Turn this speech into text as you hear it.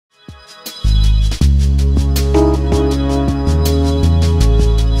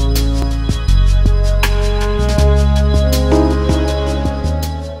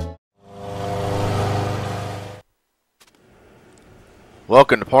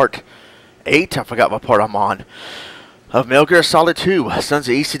welcome to part 8, I forgot what part I'm on, of Metal Gear Solid 2, Sons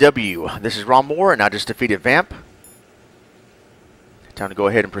of E.E.CW. This is Ronmower, and I just defeated Vamp. Time to go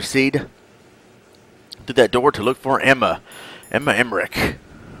ahead and proceed through that door to look for Emma Emmerich.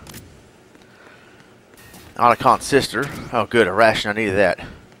 Otacon's sister. Oh good, a ration, I needed that.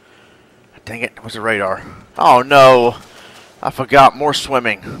 Dang it, what's the radar? Oh no, I forgot, more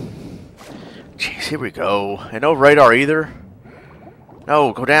swimming. Jeez, here we go. And no radar either.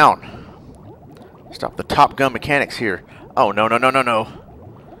 No, go down. Stop the Top Gun mechanics here. Oh, no, no, no, no, no.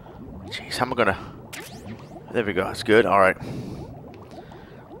 Jeez, how am I gonna... There we go, that's good, alright.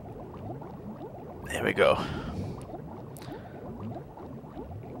 There we go.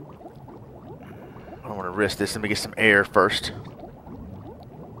 I don't want to risk this. Let me get some air first.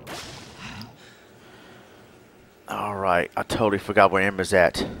 Alright, I totally forgot where Emma's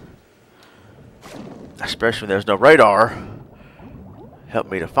at. Especially when there's no radar. Help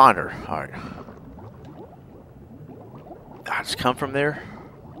me to find her. Alright. I just come from there?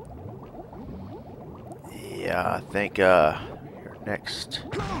 Yeah, I think, here next.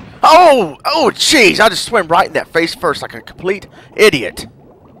 Oh! Oh, jeez! I just swam right in that face first like a complete idiot.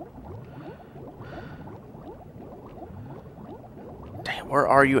 Damn, where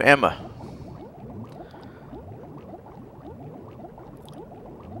are you, Emma?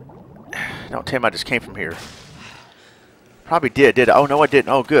 Don't tell me I just came from here. Probably did I? Oh, no, I didn't.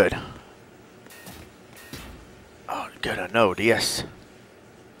 Oh, good. Oh, good, I know. Yes.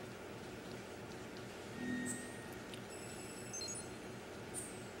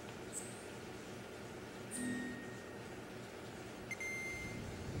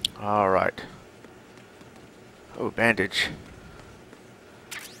 All right. Oh, bandage.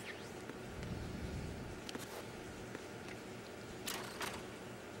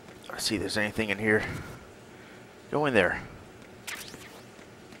 Let's see if there's anything in here. Go in there.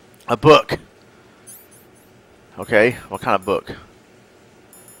 A book. Okay, what kind of book?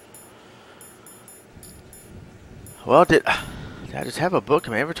 Well, did I just have a book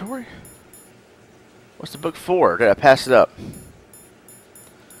in my inventory? What's the book for? Did I pass it up?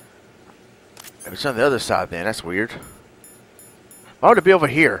 If it's on the other side, then that's weird. Why would it be over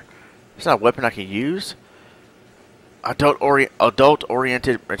here? It's not a weapon I can use.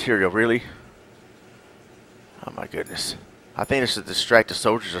 Adult-oriented material, really? Oh my goodness. I think this is to distract the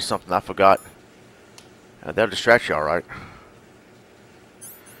soldiers or something. I forgot. That'll distract you, alright.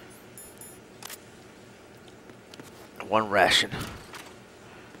 One ration.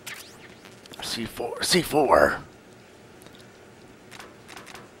 C4. C4.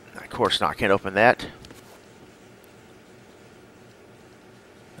 Of course not. I can't open that.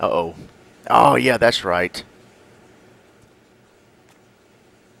 Uh-oh. Oh, yeah, that's right.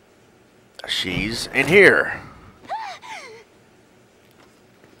 She's in here.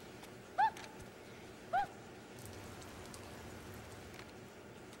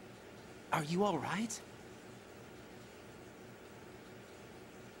 Are you all right?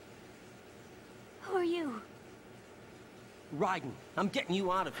 Who are you? Raiden, I'm getting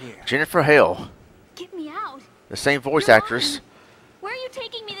you out of here. Jennifer Hale. Get me out. The same voice You're actress lying. Where are you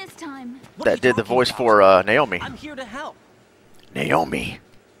taking me this time? What are that you did the talking voice about? for Naomi. I'm here to help. Naomi.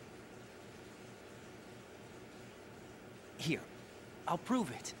 Here, I'll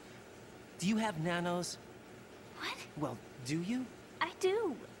prove it. Do you have nanos? What? Well, do you? I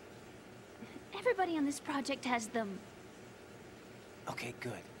do. Everybody on this project has them. Okay,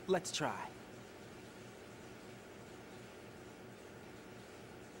 good. Let's try.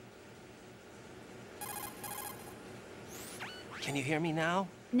 Can you hear me now?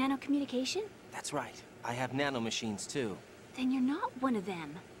 Nanocommunication? That's right. I have nanomachines too. Then you're not one of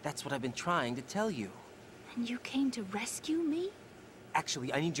them. That's what I've been trying to tell you. And you came to rescue me?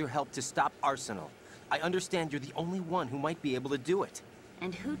 Actually, I need your help to stop Arsenal. I understand you're the only one who might be able to do it.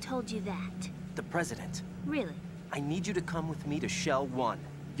 And who told you that? The President. Really? I need you to come with me to Shell 1.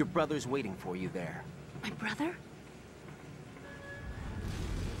 Your brother's waiting for you there. My brother?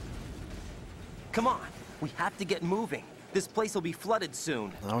 Come on, we have to get moving. This place will be flooded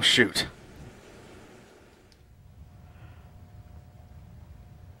soon. Oh, shoot.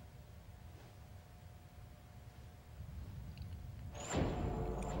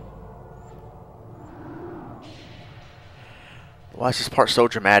 Why is this part so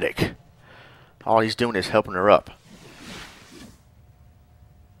dramatic? All he's doing is helping her up.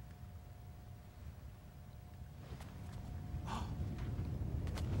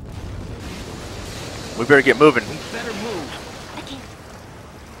 We better get moving. We better move. I can't.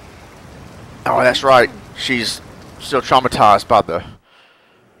 Oh, that's right. She's still traumatized by the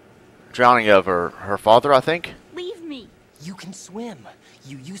drowning of her father, I think. Leave me. You can swim.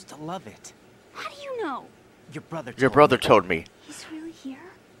 You used to love it. How do you know? Your brother Your told brother me. told me. He's really here?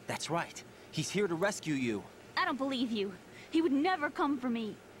 That's right. He's here to rescue you. I don't believe you. He would never come for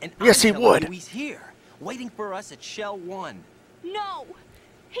me. And Yes, I'm he telling would. you he's here, waiting for us at Shell 1. No!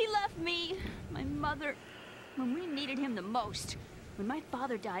 He left me, my mother, when we needed him the most. When my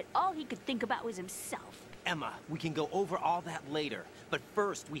father died, all he could think about was himself. Emma, we can go over all that later. But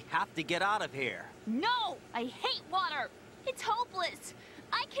first, we have to get out of here. No! I hate water! It's hopeless!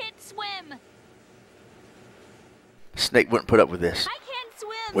 I can't swim! Snake wouldn't put up with this. I can't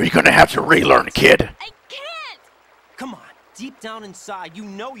swim! Well, you're gonna have to relearn, kid. I can't! Come on, deep down inside, you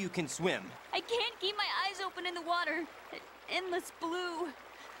know you can swim. I can't keep my eyes open in the water. Endless blue.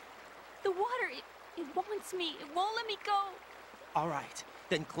 The water, it wants me. It won't let me go. All right,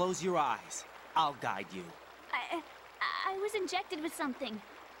 then close your eyes. I'll guide you. I was injected with something.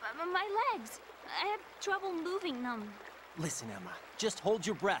 My legs. I have trouble moving them. Listen, Emma, just hold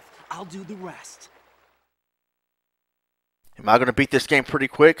your breath. I'll do the rest. Am I gonna beat this game pretty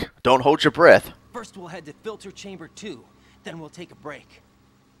quick? Don't hold your breath. First, we'll head to filter chamber 2. Then we'll take a break.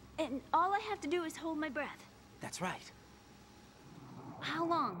 And all I have to do is hold my breath. That's right. How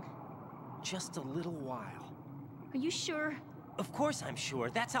long? Just a little while. Are you sure? Of course I'm sure.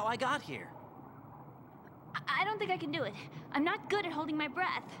 That's how I got here. I don't think I can do it. I'm not good at holding my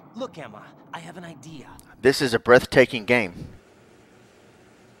breath. Look, Emma, I have an idea. This is a breathtaking game.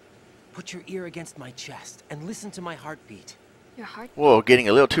 Put your ear against my chest and listen to my heartbeat. Your heart? Whoa, getting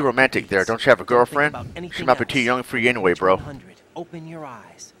a little too romantic there. Don't you have a girlfriend? She might be too young for you anyway, bro. 100. Open your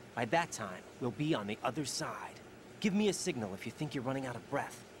eyes. By that time, we'll be on the other side. Give me a signal if you think you're running out of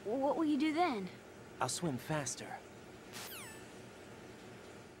breath. What will you do then? I'll swim faster.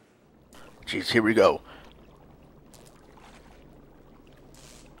 Jeez, here we go.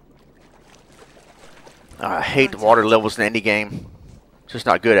 I hate the water levels in any game. Just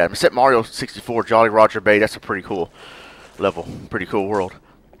not good at them. Except Mario 64, Jolly Roger Bay. That's a pretty cool level. Pretty cool world.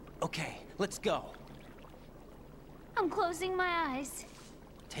 Okay, let's go. I'm closing my eyes.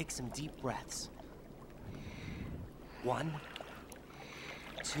 Take some deep breaths. 1,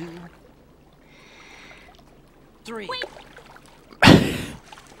 2, 3. Wait,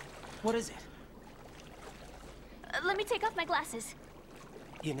 What is it? let me take off my glasses.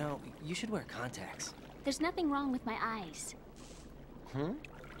 You know, you should wear contacts. There's nothing wrong with my eyes.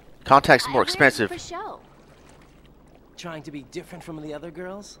 Contacts are I more wear them expensive. for show. Trying to be different from the other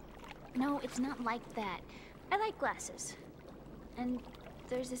girls? No, it's not like that. I like glasses. And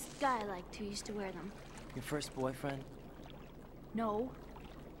there's this guy I liked who used to wear them. Your first boyfriend? No,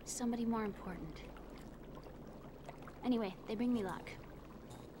 somebody more important. Anyway, they bring me luck.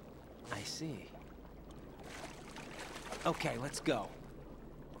 I see. Okay, let's go.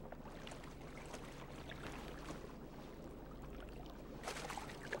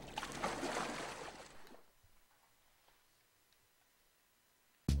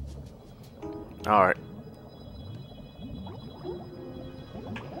 Alright.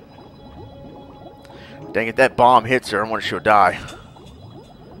 Dang it, that bomb hits her. I wonder if she'll die.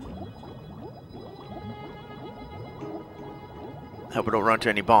 Hope we don't run into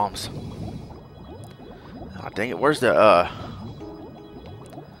any bombs. Oh, dang it, where's the, Oh,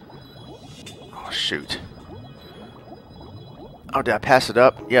 shoot. Oh, did I pass it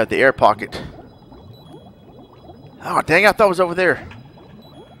up? Yeah, the air pocket. Oh, dang, I thought it was over there.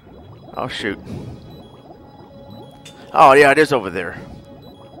 Oh, shoot. Oh, yeah, it is over there.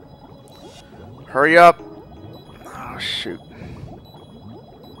 Hurry up. Oh, shoot.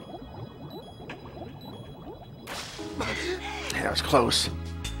 Yeah, that was close.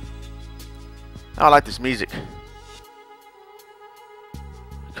 I like this music.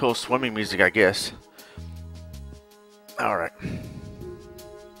 Cool swimming music, I guess. Alright.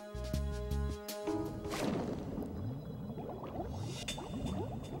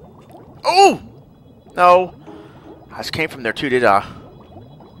 Oh! No. I just came from there too, did I?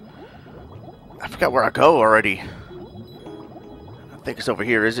 I forgot where I go already. I think it's over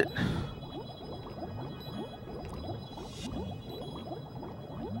here, is it?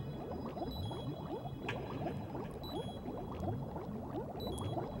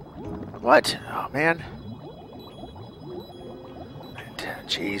 What? Oh, man.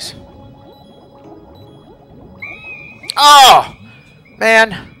 Jeez. Oh!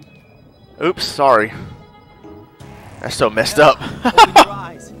 Man. Oops, sorry. That's so messed up. Open your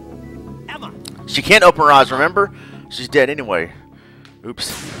eyes. Emma! She can't open her eyes, remember? She's dead anyway. Oops.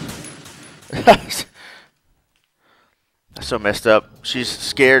 That's so messed up. She's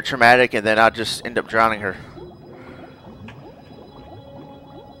scared, traumatic, and then I just end up drowning her.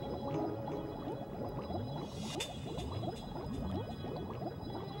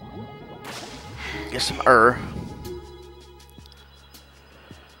 Get some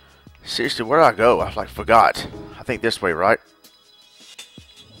Seriously, where did I go? I forgot. I think this way, right?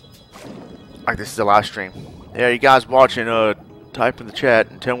 Like this is the live stream. Yeah, you guys watching, type in the chat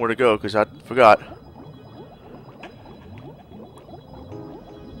and tell me where to go, because I forgot.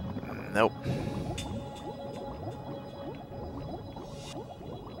 Nope.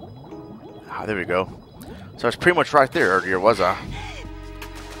 Ah, there we go. So it's pretty much right there earlier, was I?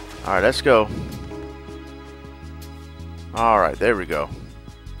 Alright, let's go. Alright, there we go.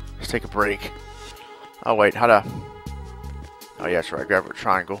 Let's take a break. Oh wait, how to... Oh yeah, that's right, grab a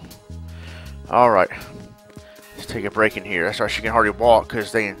triangle. Alright. Let's take a break in here. That's why she can hardly walk,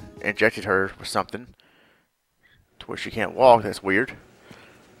 because they injected her with something to where she can't walk. That's weird.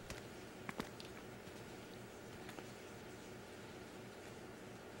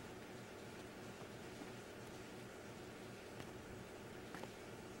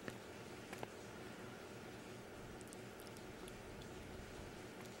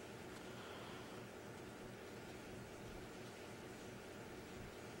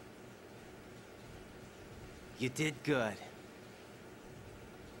 You did good.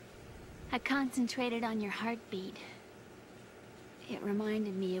 I concentrated on your heartbeat. It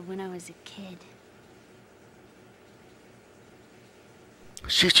reminded me of when I was a kid.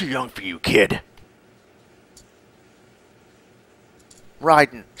 She's too young for you, kid.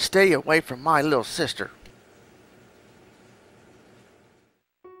 Raiden, stay away from my little sister.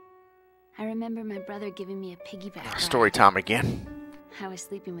 I remember my brother giving me a piggyback ride. Story time again. I was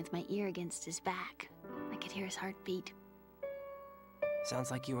sleeping with my ear against his back. I could hear his heartbeat. Sounds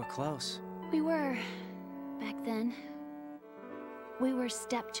like you were close. We were, back then. We were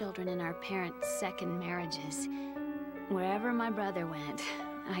stepchildren in our parents' second marriages. Wherever my brother went,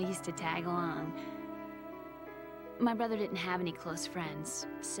 I used to tag along. My brother didn't have any close friends,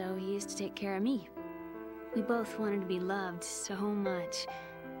 so he used to take care of me. We both wanted to be loved so much.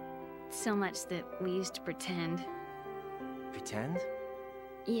 So much that we used to pretend. Pretend?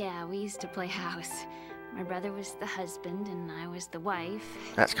 Yeah, we used to play house. My brother was the husband and I was the wife.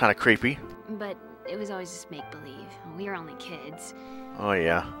 That's kind of creepy. But it was always just make-believe. We were only kids. Oh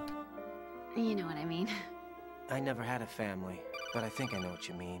yeah. You know what I mean. I never had a family, but I think I know what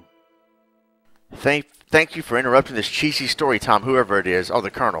you mean. Thank you for interrupting this cheesy story time, whoever it is. Oh, the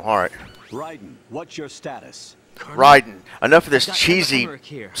Colonel. All right. Raiden, what's your status? Raiden, enough of this cheesy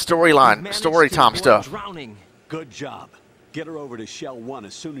story time stuff. Drowning. Good job. Get her over to Shell 1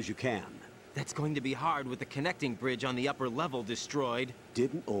 as soon as you can. That's going to be hard with the connecting bridge on the upper level destroyed.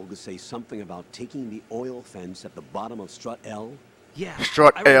 Didn't Olga say something about taking the oil fence at the bottom of Strut L? Yeah,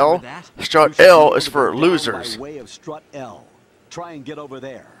 Strut I remember L? that. Strut L is for losers. By way of Strut L. Try and get over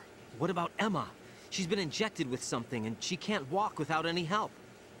there. What about Emma? She's been injected with something and she can't walk without any help.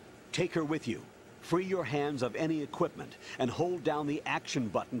 Take her with you. Free your hands of any equipment and hold down the action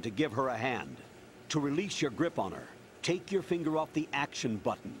button to give her a hand. To release your grip on her, take your finger off the action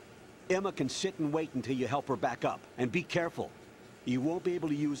button. Emma can sit and wait until you help her back up. And be careful. You won't be able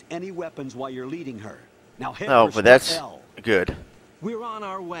to use any weapons while you're leading her. Now head Oh, for but that's L. good. We're on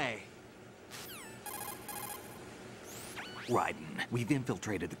our way. Raiden, we've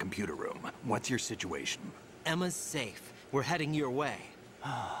infiltrated the computer room. What's your situation? Emma's safe. We're heading your way.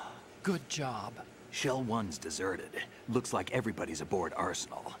 Good job. Shell 1's deserted. Looks like everybody's aboard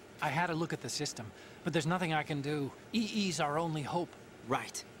Arsenal. I had a look at the system, but there's nothing I can do. EE's our only hope.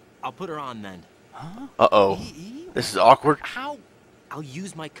 Right. I'll put her on then. Huh? Uh-oh. EE? This is awkward. How? I'll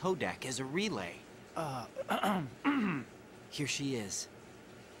use my codec as a relay. Here she is.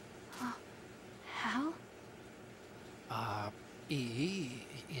 Hal? EE,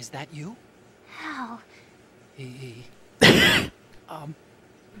 is that you? Hal? EE.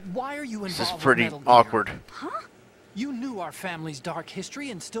 Why are you involved This is with pretty Metal Gear? awkward. Huh? You knew our family's dark history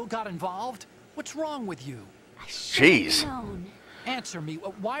and still got involved? What's wrong with you? I should have Jeez. known. Answer me.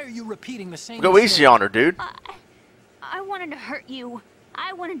 Why are you repeating the same Go mistake? easy on her, dude. I wanted to hurt you.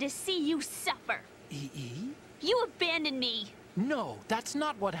 I wanted to see you suffer. EE? You abandoned me. No, that's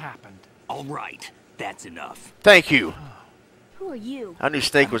not what happened. All right, that's enough. Thank you. Who are you? I knew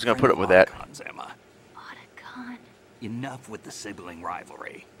Snake was going to put up with that. Otacons, Emma. Otacon. Enough with the sibling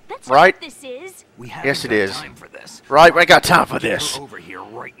rivalry. That's Right? what this is. We haven't Yes, it got is. time for this. Right, I got time for Get this. her over here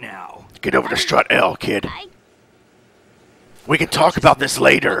right now. Get over to Strut L, kid. I... We can talk about this I'll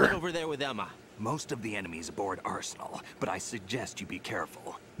get later. over there with Emma. Most of the enemy's aboard Arsenal, but I suggest you be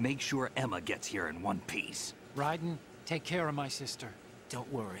careful. Make sure Emma gets here in one piece. Raiden, take care of my sister.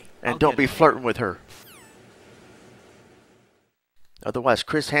 Don't worry. And I'll don't get be her. flirting with her. Otherwise,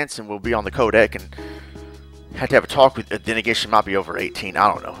 Chris Hansen will be on the codec and have to have a talk with. Then again, she might be over 18. I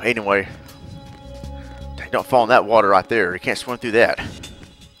don't know. Anyway, Don't fall in that water right there. You can't swim through that.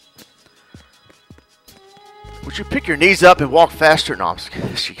 Would you pick your knees up and walk faster? No,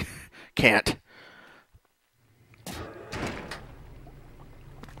 she can't.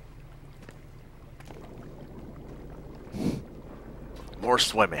 More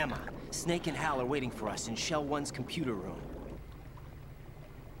swimming. Emma, Snake and Hal are waiting for us in Shell 1's computer room.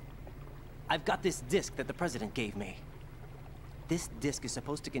 I've got this disk that the President gave me. This disk is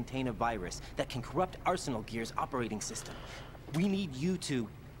supposed to contain a virus that can corrupt Arsenal Gear's operating system. We need you to...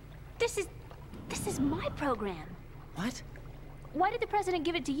 This is my program. What? Why did the President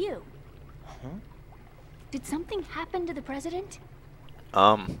give it to you? Huh? Did something happen to the President?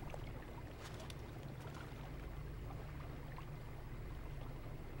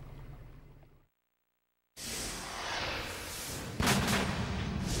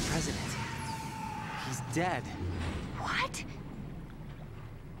 President. He's dead. What?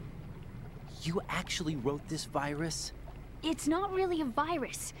 You actually wrote this virus? It's not really a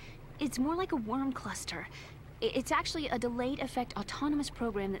virus. It's more like a worm cluster. It's actually a delayed effect autonomous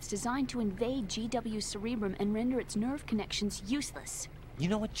program that's designed to invade GW's cerebrum and render its nerve connections useless. You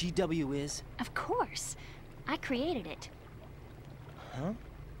know what GW is? Of course. I created it. Huh?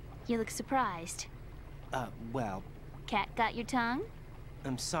 You look surprised. Well, Cat got your tongue?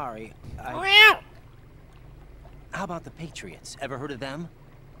 I'm sorry. How about the Patriots? Ever heard of them?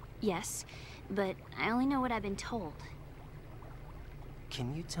 Yes, but I only know what I've been told.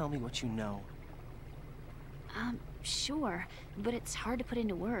 Can you tell me what you know? Sure, but it's hard to put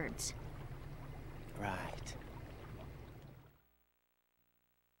into words. Right.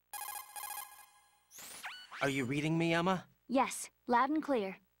 Are you reading me, Emma? Yes, loud and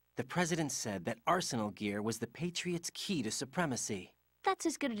clear. The President said that Arsenal Gear was the Patriots' key to supremacy. That's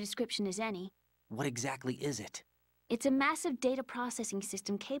as good a description as any. What exactly is it? It's a massive data processing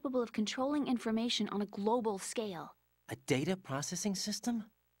system capable of controlling information on a global scale. A data processing system?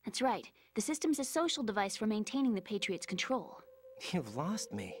 That's right. The system's a social device for maintaining the Patriots' control. You've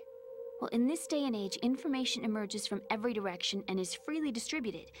lost me. Well, in this day and age, information emerges from every direction and is freely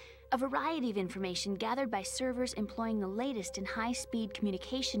distributed. A variety of information gathered by servers employing the latest in high-speed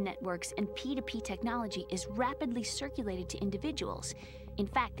communication networks and P2P technology is rapidly circulated to individuals. In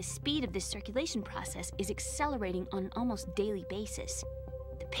fact, the speed of this circulation process is accelerating on an almost daily basis.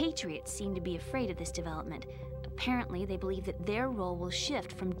 The Patriots seem to be afraid of this development. Apparently, they believe that their role will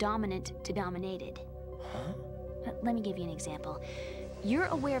shift from dominant to dominated. Huh? Let me give you an example. You're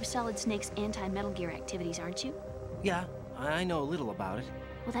aware of Solid Snake's anti-Metal Gear activities, aren't you? Yeah, I know a little about it.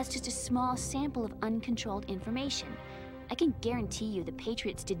 Well, that's just a small sample of uncontrolled information. I can guarantee you the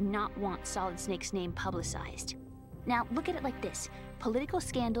Patriots did not want Solid Snake's name publicized. Now, look at it like this. Political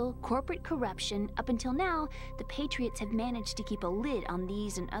scandal, corporate corruption, up until now, the Patriots have managed to keep a lid on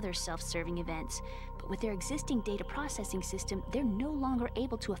these and other self-serving events. But with their existing data processing system, they're no longer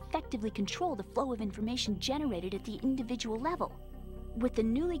able to effectively control the flow of information generated at the individual level. With the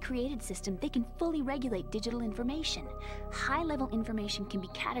newly created system, they can fully regulate digital information. High-level information can be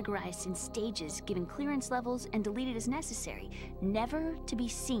categorized in stages, given clearance levels, and deleted as necessary, never to be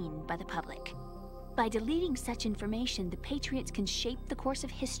seen by the public. By deleting such information, the Patriots can shape the course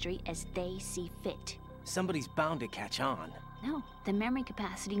of history as they see fit. Somebody's bound to catch on. No, the memory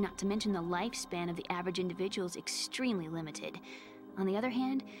capacity, not to mention the lifespan of the average individual, is extremely limited. On the other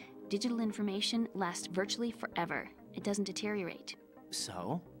hand, digital information lasts virtually forever. It doesn't deteriorate.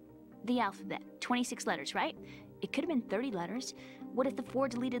 So? The alphabet, 26 letters, right? It could have been 30 letters. What if the 4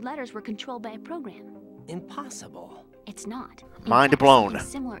 deleted letters were controlled by a program? Impossible. It's not. In Mind fact, blown. something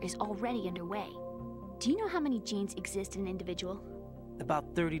similar is already underway. Do you know how many genes exist in an individual?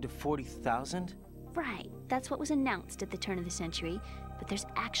 About 30 to 40,000? Right, that's what was announced at the turn of the century, but there's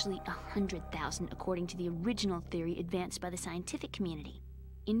actually 100,000 according to the original theory advanced by the scientific community.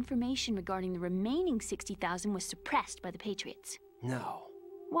 Information regarding the remaining 60,000 was suppressed by the Patriots. No.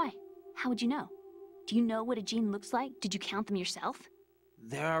 Why? How would you know? Do you know what a gene looks like? Did you count them yourself?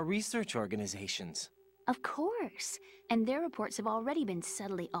 There are research organizations. Of course, and their reports have already been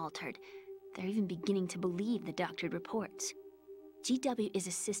subtly altered. They're even beginning to believe the doctored reports. GW is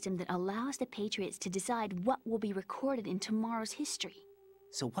a system that allows the Patriots to decide what will be recorded in tomorrow's history.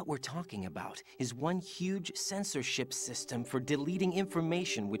 So what we're talking about is one huge censorship system for deleting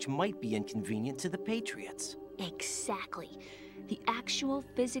information which might be inconvenient to the Patriots. Exactly. The actual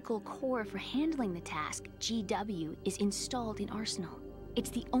physical core for handling the task, GW, is installed in Arsenal. It's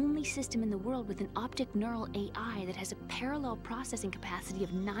the only system in the world with an optic neural AI that has a parallel processing capacity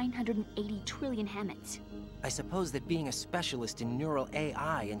of 980 trillion Hammets. I suppose that being a specialist in neural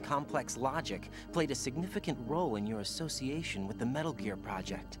AI and complex logic played a significant role in your association with the Metal Gear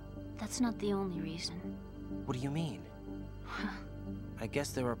project. That's not the only reason. What do you mean? I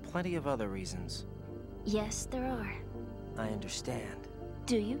guess there are plenty of other reasons. Yes, there are. I understand.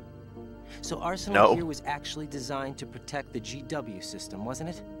 Do you? So Arsenal No. Gear was actually designed to protect the GW system, wasn't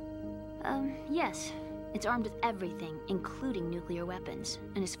it? Yes. It's armed with everything, including nuclear weapons,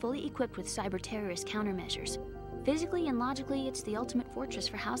 and is fully equipped with cyber-terrorist countermeasures. Physically and logically, it's the ultimate fortress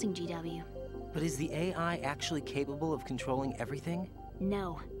for housing GW. But is the AI actually capable of controlling everything?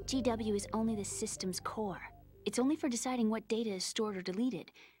 No, GW is only the system's core. It's only for deciding what data is stored or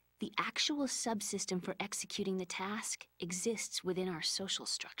deleted. The actual subsystem for executing the task exists within our social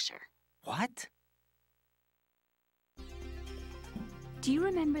structure. What? Do you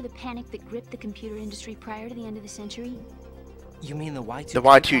remember the panic that gripped the computer industry prior to the end of the century? You mean the Y2K The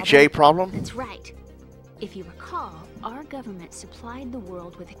Y2J problem? That's right. If you recall, our government supplied the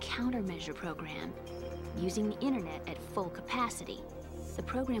world with a countermeasure program, using the internet at full capacity. The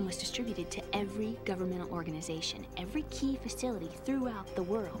program was distributed to every governmental organization, every key facility throughout the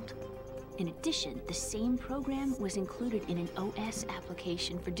world. In addition, the same program was included in an OS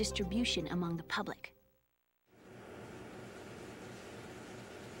application for distribution among the public.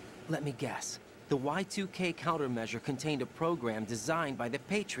 Let me guess. The Y2K countermeasure contained a program designed by the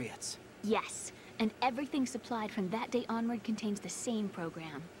Patriots. Yes, and everything supplied from that day onward contains the same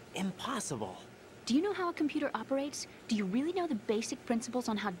program. Impossible. Do you know how a computer operates? Do you really know the basic principles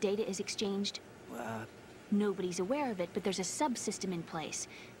on how data is exchanged? Nobody's aware of it, but there's a subsystem in place,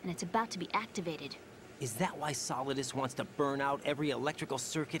 and it's about to be activated. Is that why Solidus wants to burn out every electrical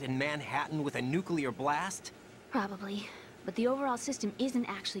circuit in Manhattan with a nuclear blast? Probably, but the overall system isn't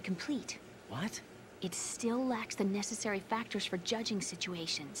actually complete. What? It still lacks the necessary factors for judging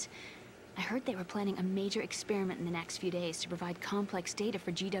situations. I heard they were planning a major experiment in the next few days to provide complex data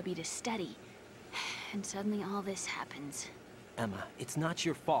for GW to study. And suddenly all this happens. Emma, it's not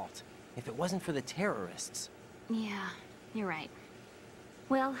your fault. If it wasn't for the terrorists... Yeah, you're right.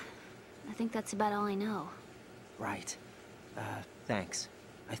 Well, I think that's about all I know. Right. Thanks.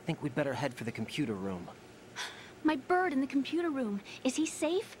 I think we'd better head for the computer room. My bird in the computer room. Is he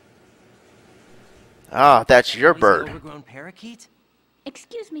safe? Ah, that's your Oh, he's an bird. overgrown parakeet?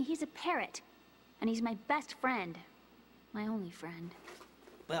 Excuse me, he's a parrot. And he's my best friend. My only friend.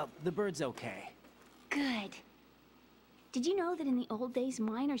 Well, the bird's okay. Good. Did you know that in the old days,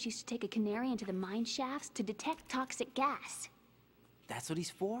 miners used to take a canary into the mine shafts to detect toxic gas? That's what he's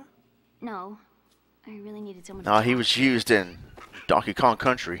for? No. I really needed someone to No, he talk. was used in Donkey Kong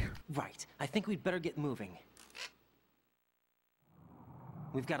Country. Right. I think we'd better get moving.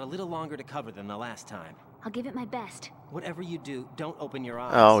 We've got a little longer to cover than the last time. I'll give it my best. Whatever you do, don't open your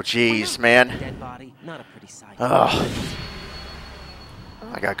eyes. Oh, jeez, man. Dead body, not a pretty sight. Ugh.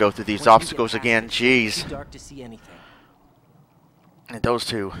 I gotta go through these Once you get obstacles past again. it, Jeez. it's too dark to see anything. And those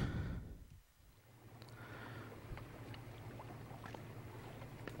two.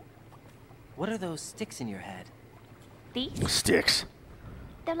 What are those sticks in your head? These? Sticks.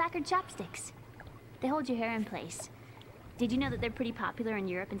 They're lacquered chopsticks. They hold your hair in place. Did you know that they're pretty popular in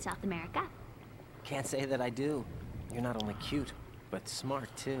Europe and South America? Can't say that I do. You're not only cute, but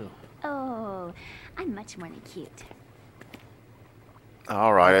smart too. Oh, I'm much more than cute.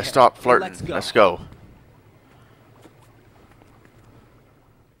 Alright, I Okay, stopped flirting. let's go. Let's go.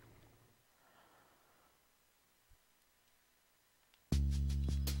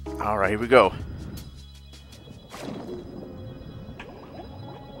 Alright, here we go.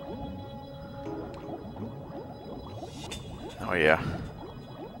 Oh yeah.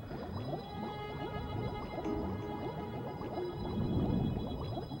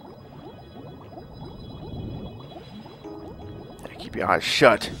 Keep your eyes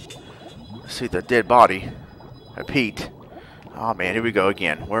shut. See the dead body. Pete. Oh man, here we go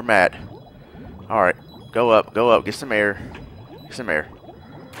again. Where am I at? Alright, go up, get some air. Get some air.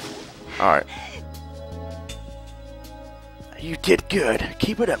 Alright. You did good.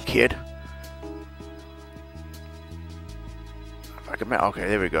 Keep it up, kid. If I can, okay,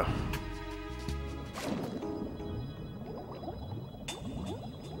 there we go.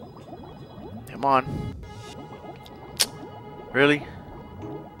 Come on. Really?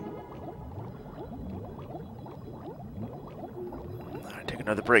 Alright, take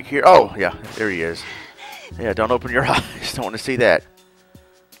another break here. Oh, yeah, there he is. Yeah, don't open your eyes. Don't want to see that.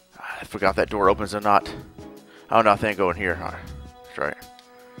 I forgot if that door opens or not. Oh, no, I think I go in here. Alright, that's right.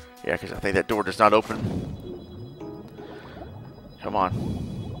 Yeah, because I think that door does not open. Come on.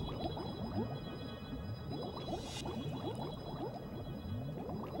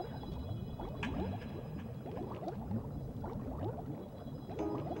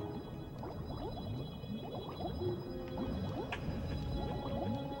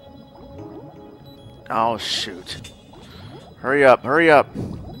 Oh, shoot. Hurry up, hurry up.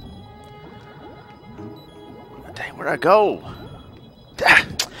 Dang, where'd I go?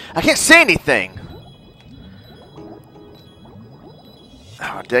 I can't see anything.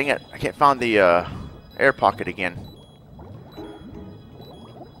 Oh, dang it. I can't find the air pocket again.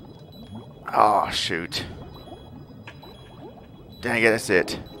 Oh, shoot. Dang it, that's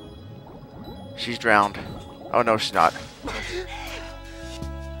it. She's drowned. Oh, no, she's not.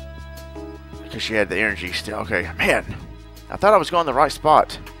 Because she had the energy still. Okay, man. I thought I was going the right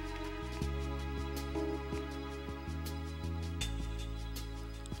spot.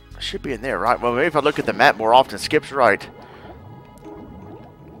 I should be in there, right? Well, maybe if I look at the map more often, Skip's right.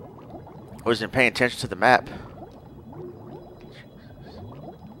 I wasn't paying attention to the map.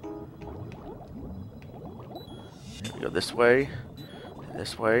 Here we go this way.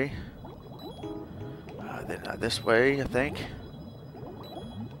 This way. Then this way, I think.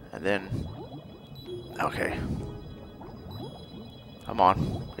 And then... Okay. Come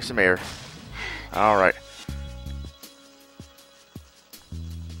on. Get some air. Alright.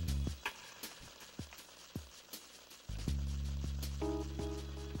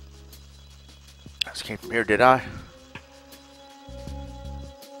 I just came from here, did I?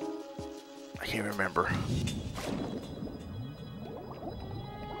 I can't remember.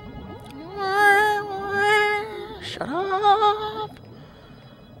 Shut up!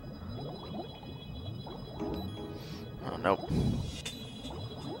 Oh, nope.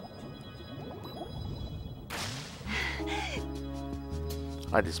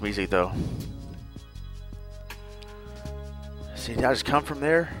 I like this music, though. See, did I just come from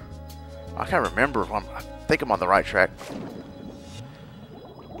there? I can't remember. I think I'm on the right track.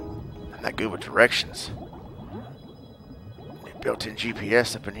 I'm not good with directions. Built-in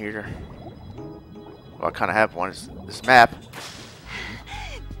GPS up in here. Well, I kind of have one. It's this map.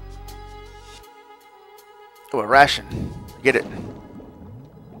 Oh, a ration. Get it.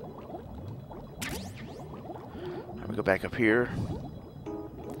 Let me go back up here.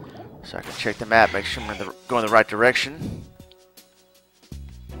 So I can check the map, make sure I'm going the right direction.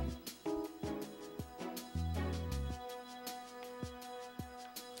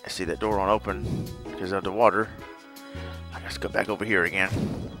 I see that door won't open because of the water. I guess go back over here again.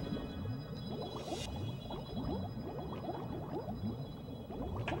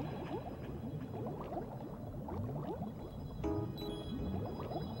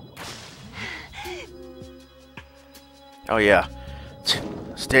 Oh yeah,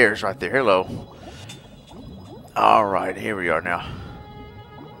 stairs right there. Hello. All right, here we are now.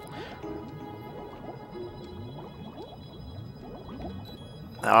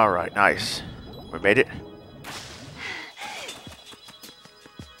 All right, nice. We made it.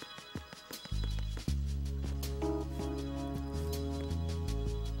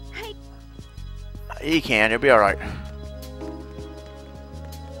 You can. It'll be all right.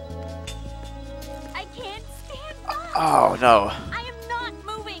 I can't stand up. Oh no. I am not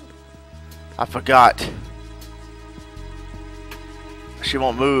moving. I forgot. She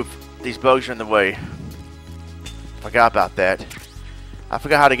won't move. These bugs are in the way. Forgot about that. I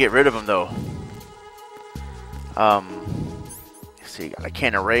forgot how to get rid of them though. Let's see, got a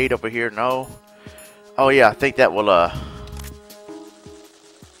can of Raid over here. No. Oh yeah, I think that will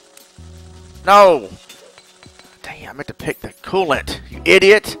No. Dang, I meant to pick the coolant. You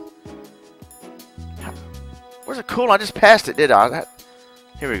idiot. Where's the coolant? I just passed it, did I?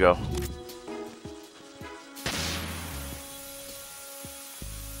 Here we go.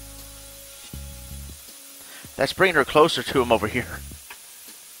 That's bringing her closer to him over here.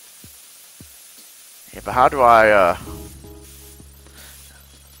 Yeah, but how do I,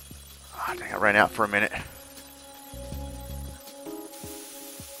 oh, dang, I ran out for a minute.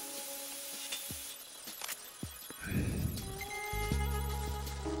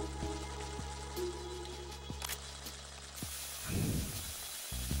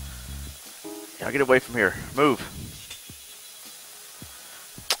 Yeah, get away from here. Move.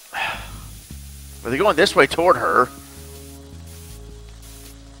 Are they going this way toward her?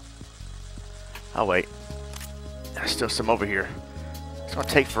 Oh, wait. There's still some over here. It's going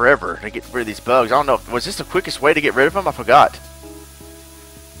to take forever to get rid of these bugs. I don't know. Was this the quickest way to get rid of them? I forgot.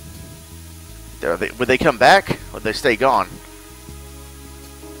 Would they come back? Or would they stay gone?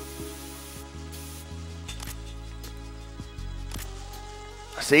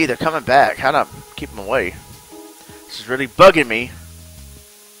 See, they're coming back. How do I keep them away? This is really bugging me.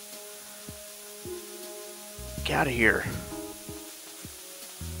 Get out of here.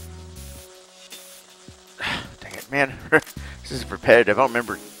 Dang it, man. This is repetitive. I don't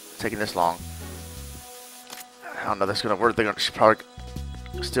remember taking this long. I don't know if that's going to work. They're going to probably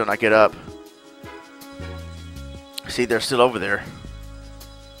still not get up. See, they're still over there.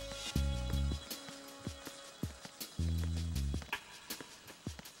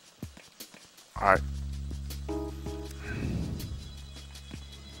 Alright.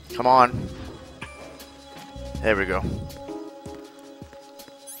 Come on. There we go.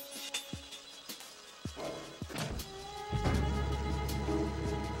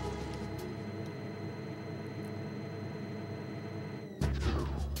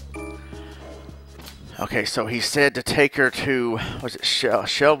 Okay, so he said to take her to, was it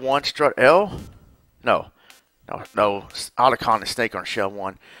Shell 1, Strut L? No. Otacon and Snake on Shell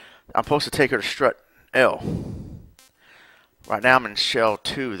 1. I'm supposed to take her to Strut L. Right now I'm in Shell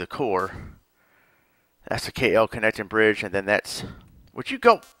 2, the core. That's the KL connecting bridge, and then that's... Would you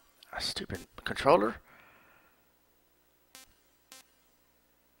go... Stupid controller?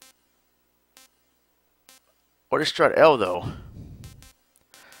 What is Strut L, though?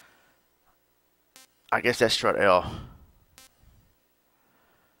 I guess that's Strut L.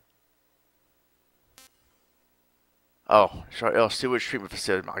 Oh, Strut L sewage treatment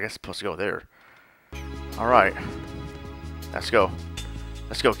facility. I guess it's supposed to go there. Alright. Let's go.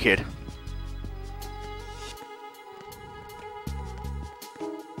 Let's go, kid.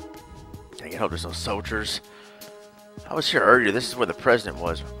 Dang it, I hope there's no soldiers. I was here earlier. This is where the president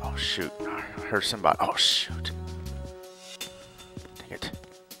was. Oh, shoot. I heard somebody. Oh, shoot. Dang it.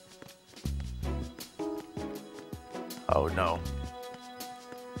 Oh, no.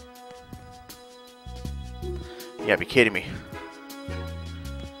 You gotta be kidding me.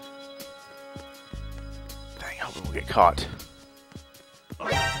 Dang, I hope we won't get caught.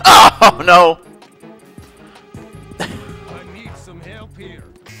 Oh, no! I need some help here.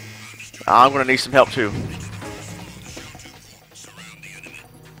 I'm gonna need some help, too.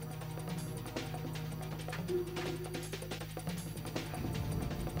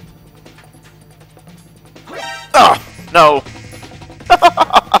 Oh, no!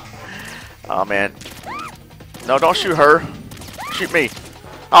 Oh, man. No, don't shoot her. Shoot me.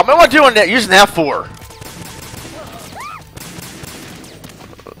 Oh, man, what am I doing that? Using that for?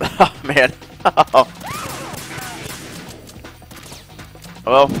 Oh, man. Oh.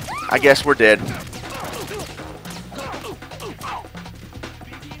 Well, I guess we're dead.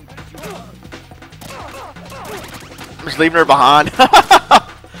 I'm just leaving her behind.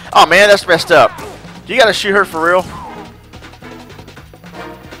 Oh, man, that's messed up. You gotta shoot her for real?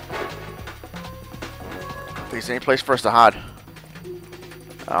 There's any place for us to hide.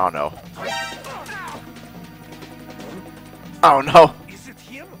 Oh no. Oh no. Is it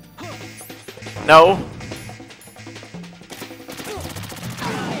him? No.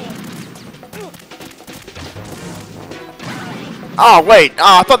 Oh wait.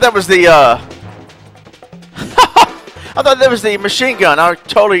 Oh, I thought that was the I thought that was the machine gun. I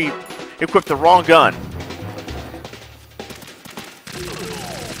totally equipped the wrong gun.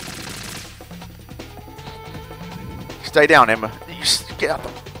 Stay down, Emma. You get out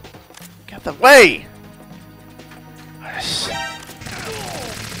the way.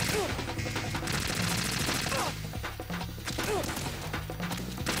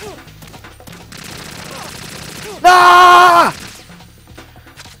 Ah!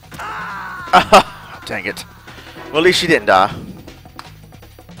 Dang it. Well, at least she didn't die.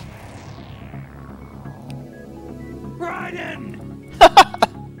 Raiden!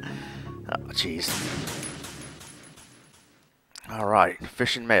 Oh, jeez. Alright,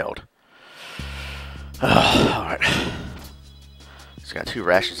 fishing mailed. Alright. Just got 2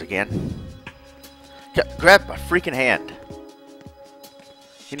 rations again. Grab my freaking hand.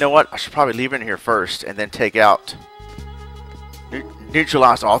 You know what? I should probably leave it in here first and then take out...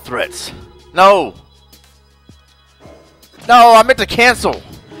 Neutralize all threats. No! No, I meant to cancel.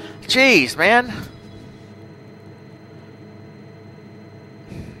 Jeez, man.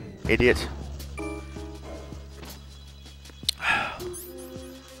 Idiot.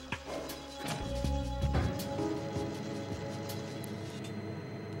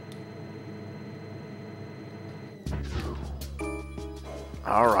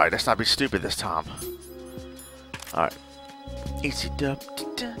 Alright, let's not be stupid this time. Alright. E.E.CW.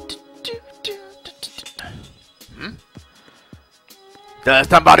 There's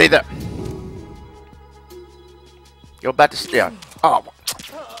somebody there. Go back to... Yeah. Oh.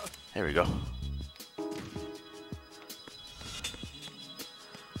 There we go.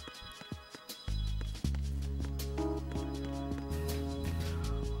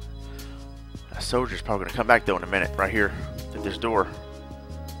 That soldier's probably going to come back, though, in a minute. Right here. Through this door.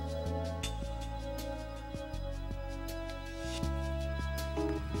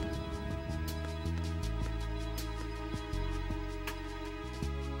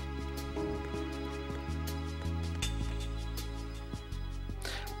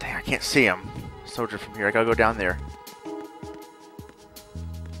 Dang, I can't see him. Soldier from here. I gotta go down there.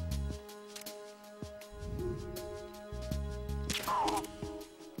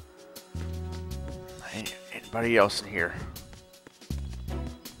 Ain't anybody else in here?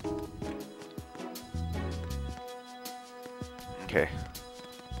 Okay.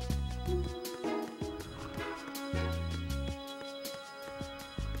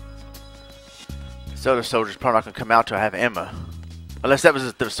 This other soldier's probably not gonna come out till I have Emma. Unless that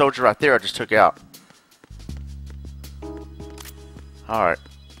was the soldier right there I just took out. Alright.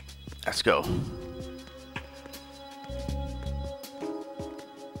 Let's go.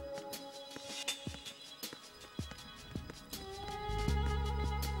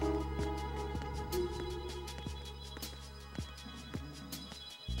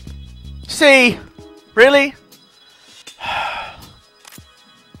 See? Really?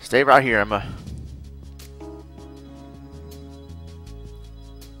 Stay right here, Emma.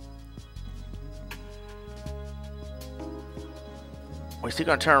 Is he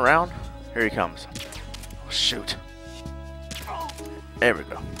gonna turn around? Here he comes. Oh, shoot. There we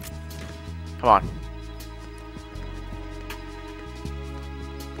go. Come on.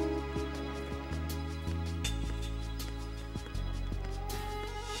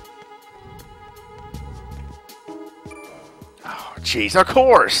 Oh, jeez, of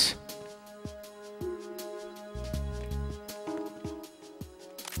course.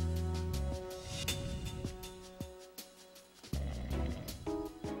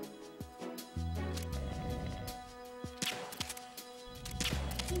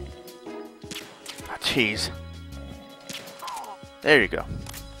 Jeez. There you go.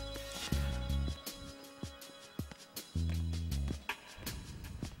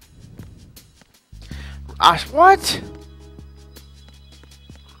 What?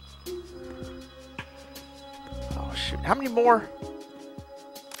 Oh shoot. How many more?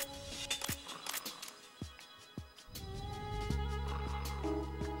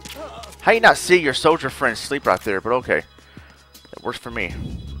 How you not see your soldier friend sleep right there, but okay. That works for me.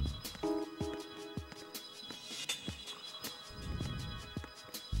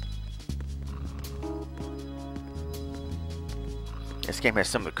 This game has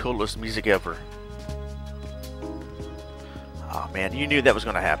some of the coolest music ever. Oh man, you knew that was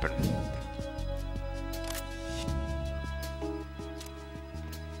going to happen.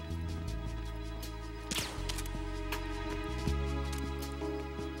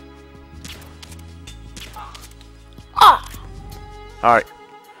 Ah! Alright.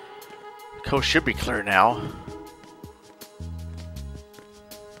 The coast should be clear now.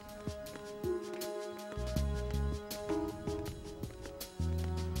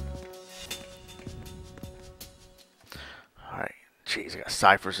 Jeez, I got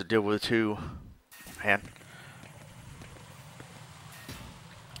ciphers to deal with too. Man.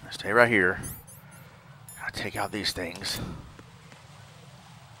 Stay right here. Gotta take out these things.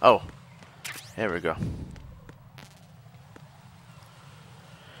 Oh. There we go.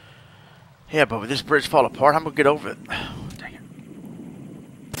 Yeah, but with this bridge fall apart, I'm gonna get over it. Oh, dang it.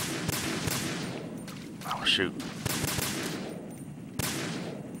 Oh, shoot.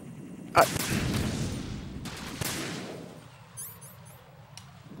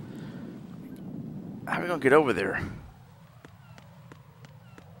 How are we gonna get over there?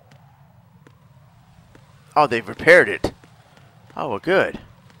 Oh, they've repaired it. Oh, well, good.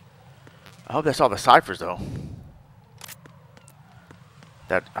 I hope that's all the ciphers, though.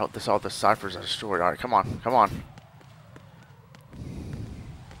 I hope that's all the ciphers are destroyed. All right, come on, come on.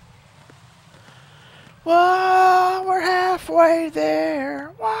 Whoa, we're halfway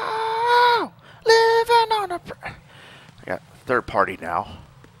there. Wow, living on a. I got third party now.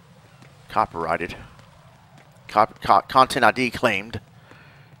 Copyrighted. Content ID claimed.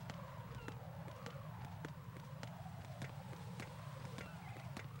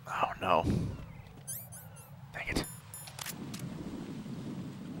 Oh no. Dang it.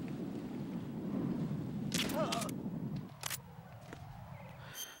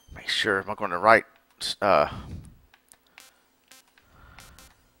 Make sure I'm going to right.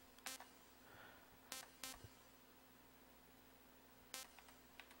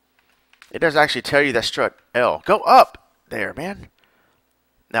 It does actually tell you that strut L. Go up there, man.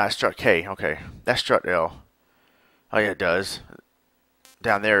 Nah, it's strut K. Okay, that's strut L. Oh yeah, it does.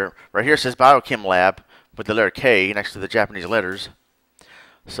 Down there, right here it says Biochem Lab with the letter K next to the Japanese letters.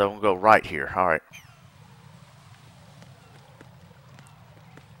 So we'll go right here. All right.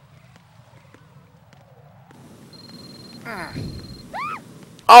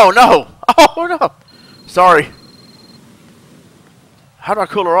 Oh no! Oh no! Sorry. How do I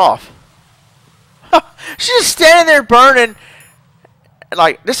cool her off? She's just standing there burning,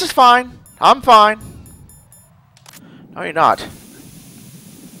 Like, this is fine. I'm fine. No, you're not.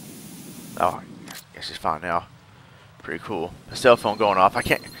 Oh, I guess he's fine now. Pretty cool. The cell phone going off. I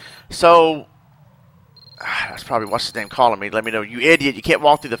can't. So, that's probably what's his name calling me. Let me know, you idiot. You can't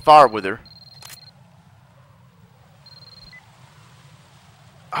walk through the fire with her.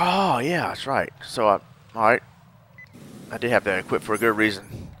 Oh, yeah, that's right. So, alright. I did have that equipped for a good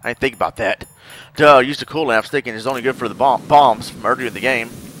reason. I didn't think about that. Duh, I used a coolant. I was thinking it's only good for the bombs from earlier in the game.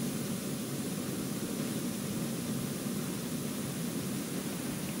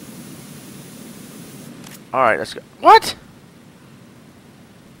 Alright, let's go. What?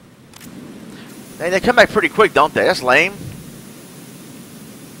 They come back pretty quick, don't they? That's lame.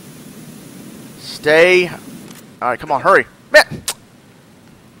 Stay. Alright, come on, hurry. Man.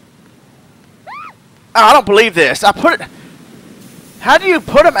 Oh, I don't believe this. I put it. How do you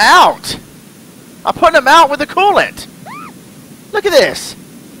put them out? I'm putting them out with the coolant. Look at this.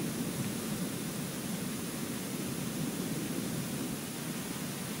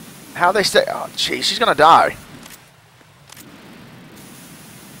 How they say? Oh, jeez, she's gonna die.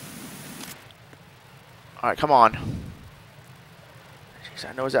 All right, come on. Jeez,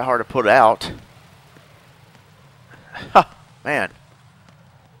 I know it's that hard to put out. Man.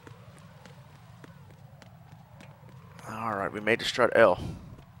 All right, we made the strut L.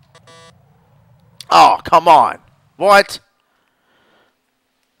 Oh, come on. What?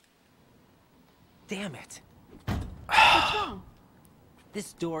 Damn it. What's wrong?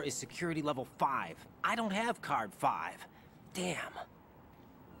 This door is security level 5. I don't have card 5. Damn.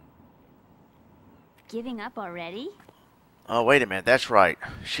 Giving up already? Oh, wait a minute. That's right.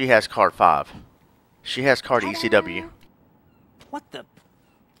 She has card 5. She has card E.E.CW. What the?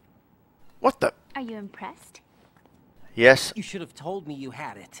 What the? Are you impressed? Yes. You should have told me you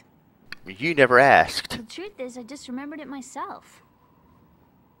had it. You never asked. The truth is, I just remembered it myself.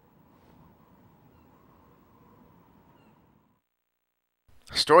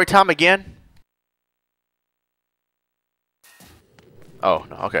 Story time again? Oh,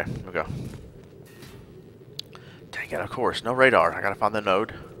 no, okay. Here we go. Dang it, of course. No radar. I gotta find the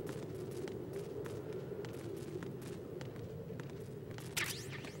node.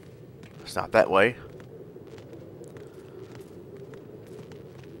 It's not that way.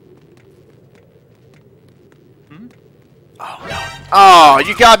 Oh, no. Oh,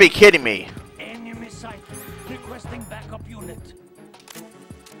 you gotta be kidding me. Enemy sighted. Requesting backup unit.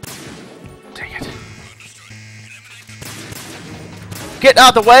 Dang it. Get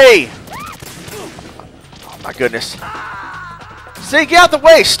out of the way! Oh my goodness. See, get out of the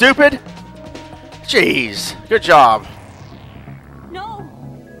way, stupid! Jeez. Good job. No!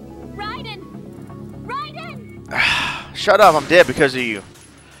 Raiden! Raiden! Shut up, I'm dead because of you.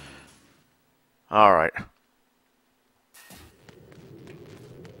 Alright.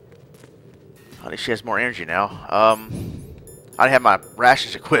 Honey, she has more energy now. I have my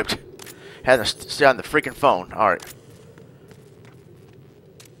rations equipped. Had to stay on the freaking phone. Alright.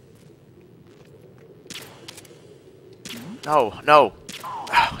 No, no.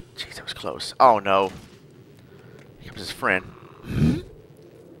 Oh, jeez, that was close. Oh, no. Here comes his friend.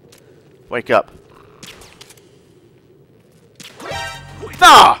 Wake up.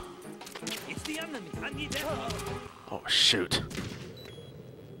 Ah! It's the enemy. I need help. Oh, shoot.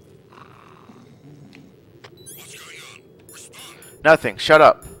 Nothing. Shut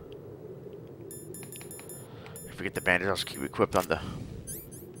up. Forget the bandage. I'll just keep equipped on the...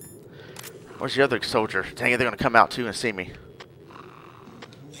 Where's the other soldier? Dang it, they're going to come out too and see me.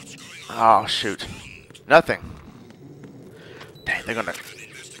 Oh, shoot. Nothing. Dang, they're going to...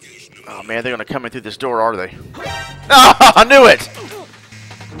 Oh, man, they're going to come in through this door, are they? Oh, I knew it!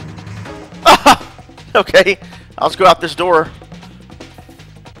 Okay, I'll just go out this door.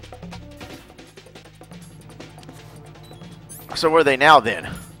 So where are they now,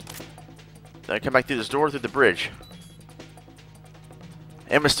 then? They come back through this door, through the bridge.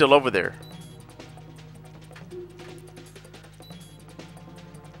 Emma's still over there.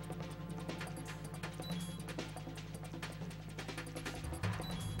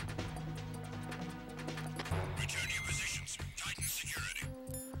 Return to your positions. Tighten security.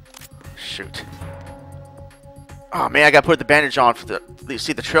 Shoot. Oh man, I gotta put the bandage on for the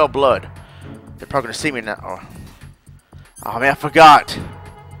see the trail of blood. They're probably gonna see me now. Oh man, I forgot.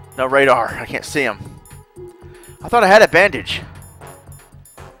 No radar. I can't see them. I thought I had a bandage.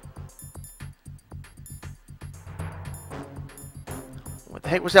 What the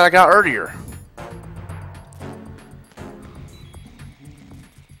heck was that I got earlier?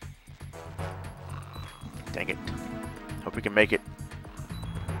 Dang it. Hope we can make it.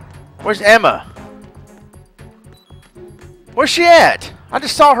 Where's Emma? Where's she at? I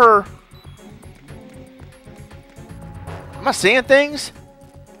just saw her. Am I seeing things?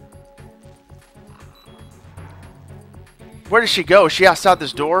 Where did she go? Is she outside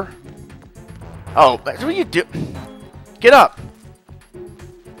this door? Oh, what are you do? Get up.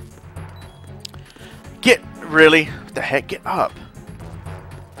 Get, really? What the heck? Get up.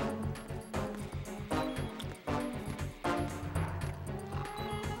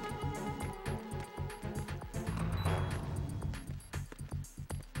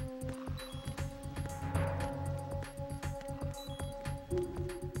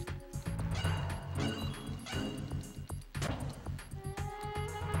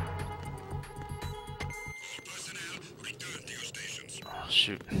 Oh,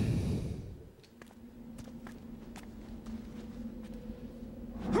 shoot.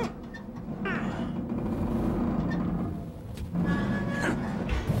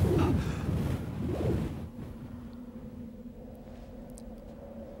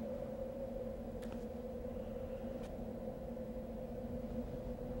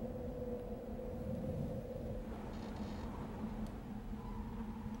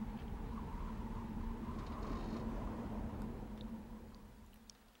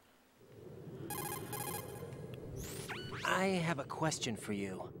 I have a question for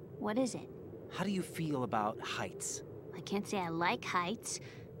you. What is it? How do you feel about heights? I can't say I like heights.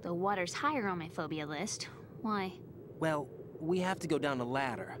 The water's higher on my phobia list. Why? Well, we have to go down a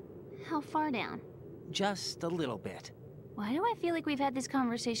ladder. How far down? Just a little bit. Why do I feel like we've had this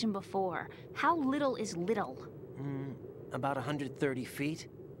conversation before? How little is little? About 130 feet.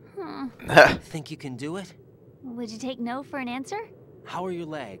 Think you can do it? Would you take no for an answer? How are your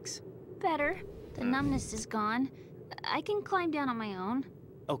legs? Better. The numbness is gone. I can climb down on my own.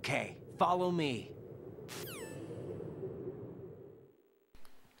 Okay, follow me.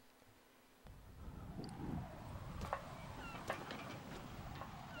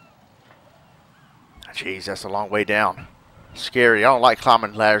 Jeez, that's a long way down. Scary. I don't like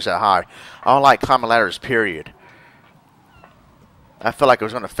climbing ladders that high. I don't like climbing ladders, period. I felt like I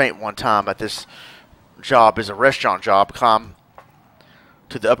was going to faint one time at this job. Is a restaurant job. Climb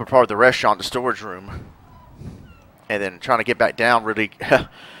to the upper part of the restaurant, the storage room. And then trying to get back down really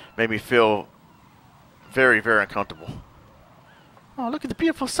made me feel very, very uncomfortable. Oh, look at the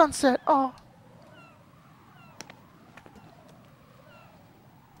beautiful sunset. Oh.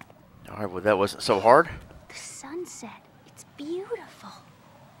 All right, well, that wasn't so hard. The sunset. It's beautiful.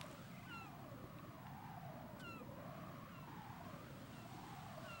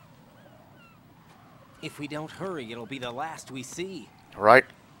 If we don't hurry, it'll be the last we see. Right?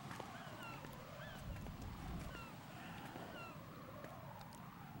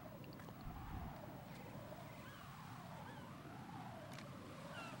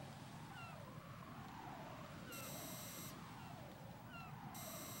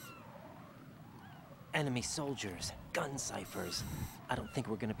 Enemy soldiers, gun ciphers. I don't think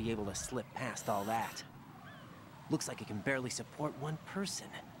we're gonna be able to slip past all that. Looks like it can barely support one person.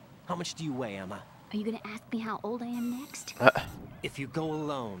 How much do you weigh, Emma? Are you gonna ask me how old I am next? If you go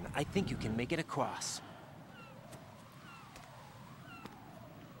alone, I think you can make it across.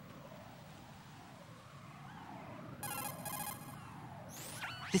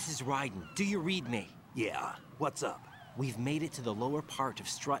 This is Raiden. Do you read me? Yeah, what's up? We've made it to the lower part of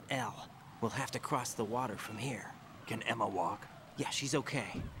Strut L. We'll have to cross the water from here. Can Emma walk? Yeah, she's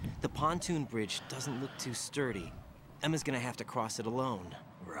okay. The pontoon bridge doesn't look too sturdy. Emma's gonna have to cross it alone.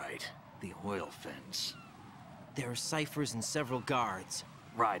 Right. The oil fence. There are ciphers and several guards.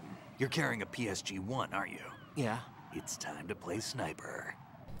 Raiden, you're carrying a PSG-1, aren't you? Yeah. It's time to play sniper.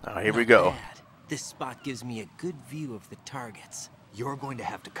 Oh, here we Not go. bad. This spot gives me a good view of the targets. You're going to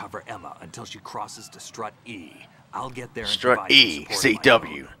have to cover Emma until she crosses to Strut E. I'll get there and Strut provide you support of my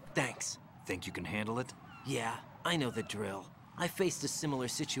E.E.CW. own. Thanks. Think you can handle it? Yeah, I know the drill. I faced a similar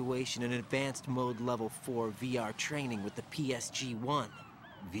situation in advanced mode level 4 VR training with the PSG-1.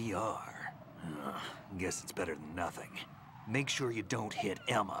 VR? Guess it's better than nothing. Make sure you don't hit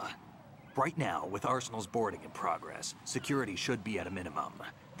Emma. Right now, with Arsenal's boarding in progress, security should be at a minimum.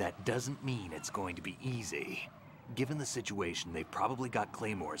 That doesn't mean it's going to be easy. Given the situation, they've probably got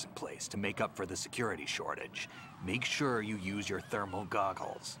claymores in place to make up for the security shortage. Make sure you use your thermal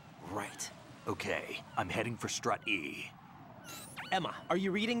goggles. Right. Okay, I'm heading for Strut E. Emma, are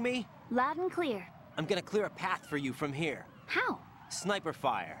you reading me? Loud and clear. I'm gonna clear a path for you from here. How? Sniper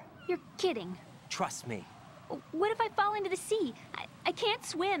fire. You're kidding. Trust me. What if I fall into the sea? I can't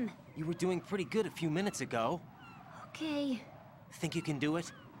swim. You were doing pretty good a few minutes ago. Okay. Think you can do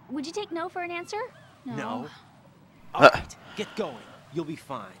it? Would you take no for an answer? No. All right, get going. You'll be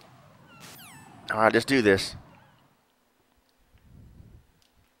fine. All right, let's do this.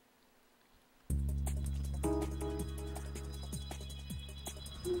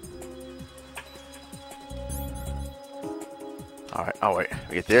 Alright, oh wait,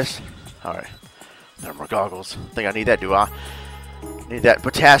 we get this. Alright. Thermal goggles. I think I need that, do I? Need that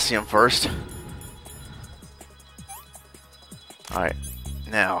potassium first. Alright.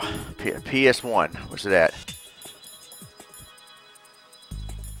 Now, PS1. Where's it at?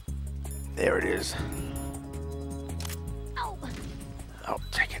 There it is. Oh,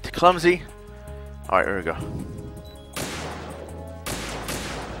 take it. Clumsy. Alright, here we go.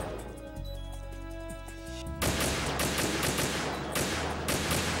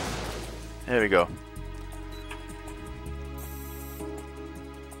 There we go.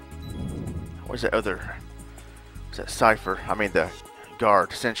 Where's that other? Where's that cipher? I mean the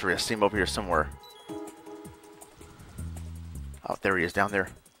guard, sentry. I see him over here somewhere. Oh, there he is, down there.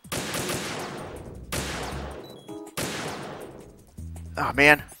 Oh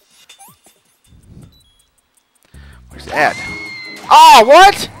man. Where's that? Oh,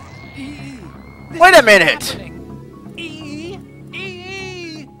 what? Wait a minute.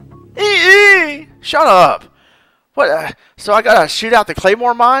 E.E. Shut up. What? So I gotta shoot out the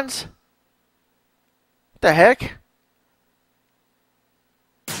claymore mines? What the heck?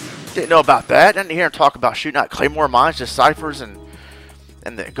 Didn't know about that. Didn't hear him talk about shooting out claymore mines, just ciphers and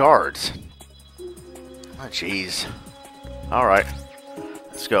the guards. Oh, jeez. All right,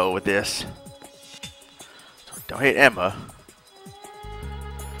 let's go with this. Don't hit Emma.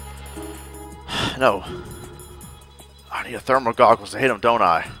 No. I need a thermal goggles to hit him, don't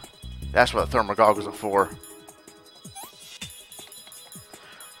I? That's what the thermal goggles are for.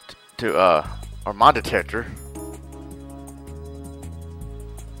 Or my detector.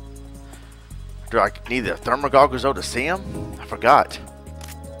 Do I need the thermal goggles though to see him? I forgot.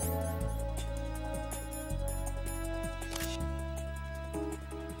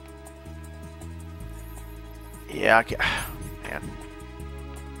 Yeah, I can. Man.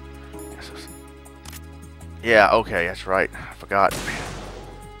 Yeah, okay, that's right. I forgot. Man.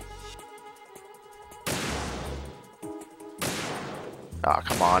 Ah, oh,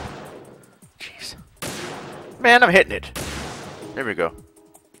 come on. Jeez. Man, I'm hitting it. There we go.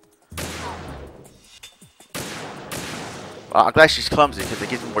 Well, I'm glad she's clumsy because it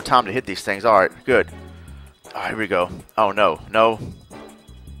gives me more time to hit these things. Alright, good. Oh, here we go. Oh, no. No.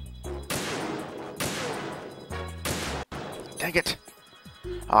 Dang it.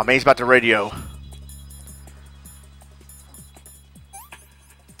 Oh, man, he's about to radio.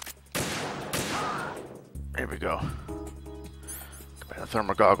 There we go. The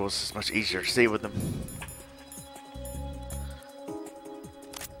thermal goggles is much easier to see with them.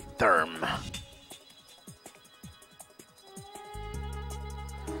 Therm.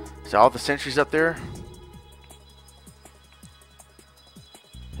 Is all the sentries up there?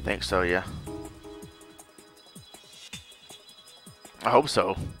 I think so, yeah. I hope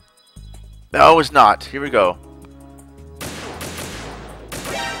so. No, it's not. Here we go.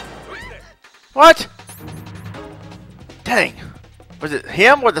 What? Dang. Was it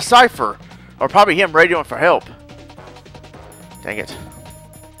him or the cipher? Or probably him radioing for help. Dang it.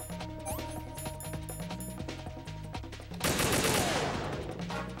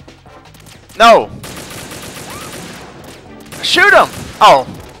 No! Shoot him! Oh.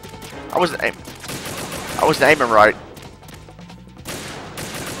 I wasn't aiming right.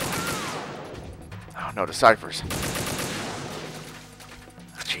 Oh no, the ciphers.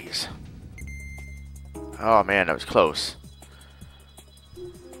 Jeez. Oh man, that was close.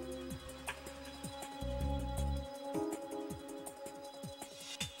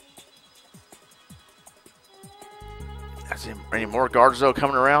 Any more guards though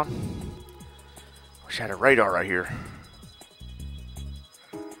coming around? Wish I had a radar right here.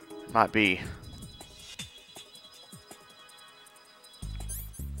 Might be.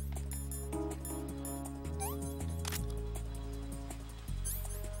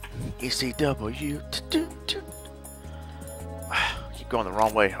 E.E.CW. Keep going the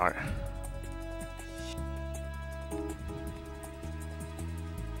wrong way. All right.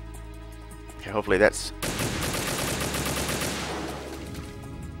 Okay, hopefully that's.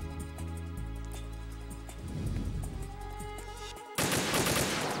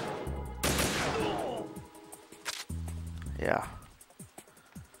 Yeah.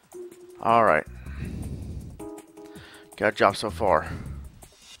 All right. Got a job so far.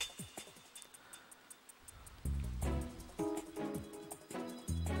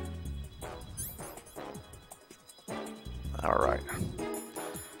 All right.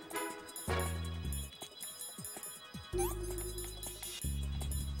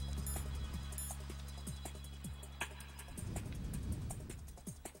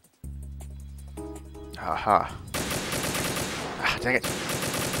 Aha. Ah, dang it.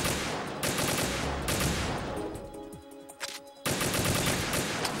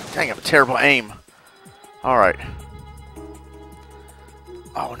 Dang, I have a terrible aim. Alright.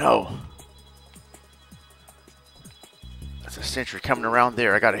 Oh no. That's a sentry coming around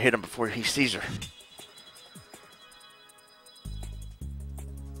there. I gotta hit him before he sees her.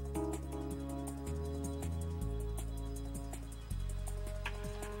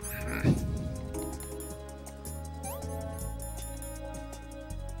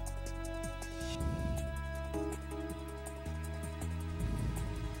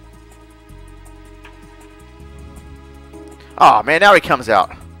 Oh man, now he comes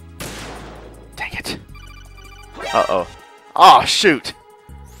out. Dang it. Uh-oh. Oh, shoot.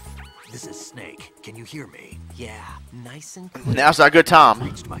 This is Snake. Can you hear me? Yeah, nice and clear. Now's not a good time.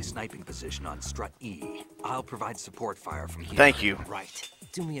 Reached my sniping position on strut E. I'll provide support fire from here. Thank you. Right.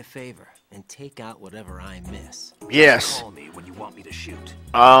 Do me a favor and take out whatever I miss. Yes. Call me when you want me to shoot.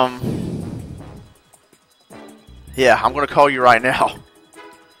 Yeah, I'm gonna call you right now.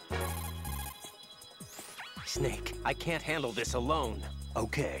 Snake, I can't handle this alone.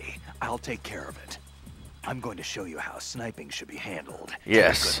 Okay, I'll take care of it. I'm going to show you how sniping should be handled.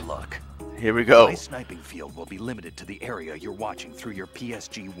 Yes. Good luck. Here we go. My sniping field will be limited to the area you're watching through your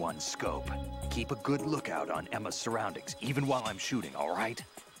PSG-1 scope. Keep a good lookout on Emma's surroundings, even while I'm shooting, all right?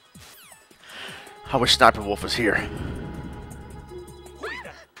 I wish Sniper Wolf was here.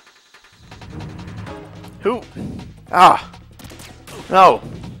 Who? Ah. No.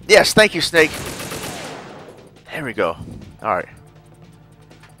 Yes, thank you, Snake. There we go. Alright.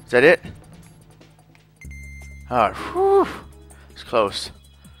 Is that it? Alright. Whew. It's close.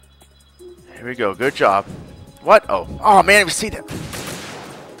 Here we go. Good job. What? Oh. Oh, man, I didn't see that.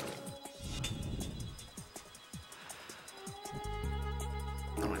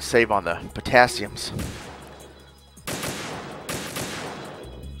 I'm going to save on the potassiums.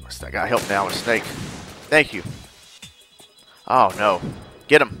 I got help now with Snake. Thank you. Oh, no.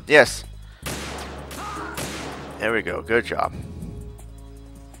 Get him. Yes. There we go. Good job.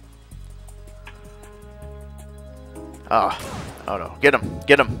 Oh. Oh, no. Get him.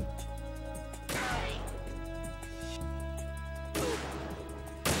 Get him.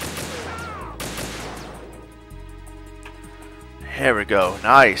 There we go.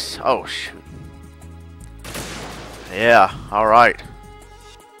 Nice. Oh, shoot. Yeah. All right.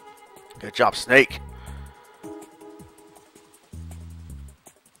 Good job, Snake.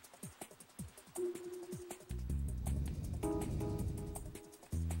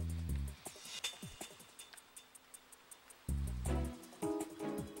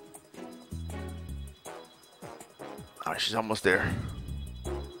 All right, she's almost there.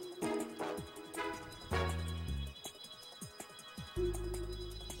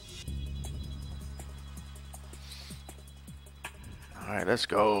 All right, let's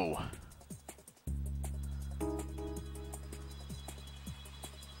go.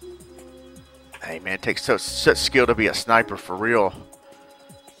 Hey, man, it takes such skill to be a sniper for real.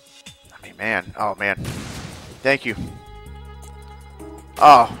 I mean, man. Oh, man. Thank you.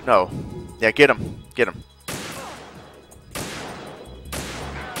 Oh, no. Yeah, get him. Get him.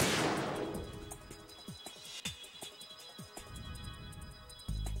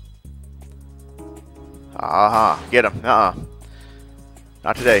 Get him.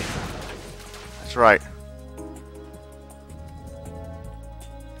 Not today. That's right.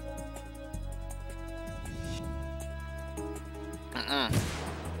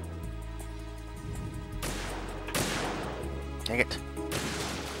 Dang it.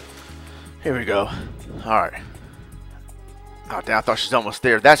 Here we go. Alright. Oh, damn, I thought she's almost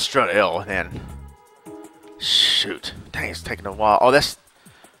there. That's strut L, then. Shoot. Dang, it's taking a while. Oh, that's...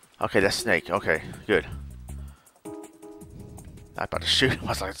 Okay, that's Snake. Okay, good. I'm about to shoot. I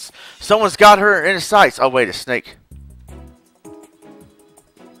was like, someone's got her in his sights. Oh, wait, it's Snake.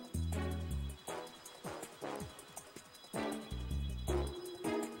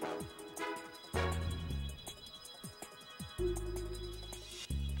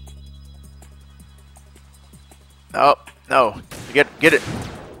 Oh, no. Get it.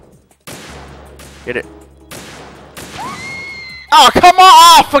 Get it. Oh, come on!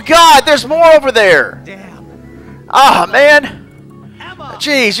 Oh, for God! There's more over there! Damn. Ah, man! Emma!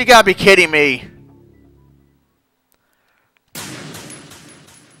 Jeez, you gotta be kidding me.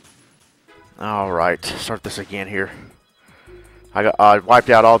 Alright, start this again here. I wiped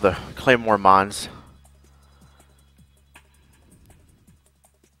out all the claymore mines.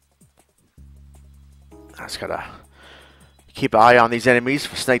 I just gotta keep an eye on these enemies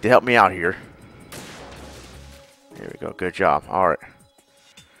for Snake to help me out here. There we go. Good job. Alright.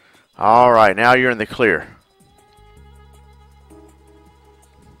 Alright, now you're in the clear.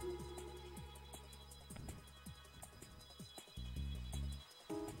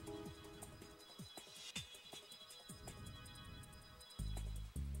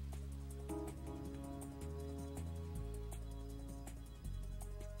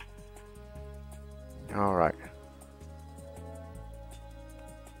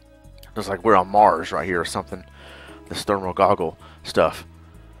 Looks like we're on Mars right here or something. This thermal goggle stuff.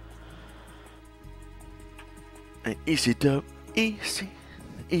 And E.E.CW.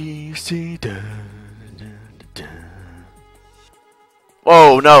 E.E.CW.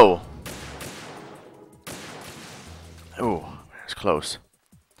 Whoa, no. Oh, that's close.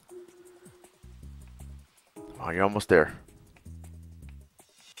 Oh, you're almost there.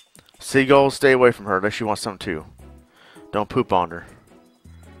 Seagulls, stay away from her unless she wants something too. Don't poop on her.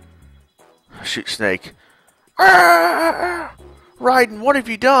 Shoot snake. Ah! Raiden, what have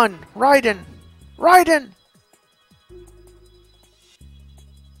you done? Raiden! Raiden!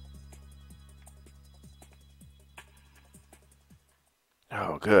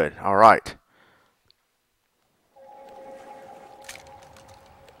 Oh, good. All right.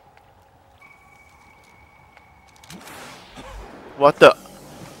 What the?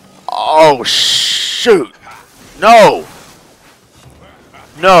 Oh, shoot. No.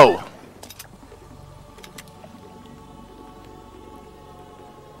 No.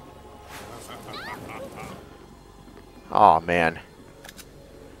 Oh, man.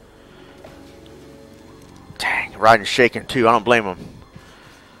 Dang, Raiden's shaking too. I don't blame him.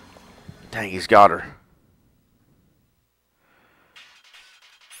 Dang, he's got her.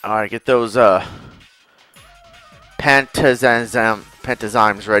 Alright, get those pantomimes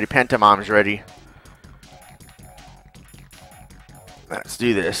ready. Pantomimes ready. Let's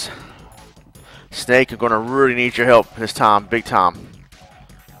do this. Snake, I'm going to really need your help this time. Big time.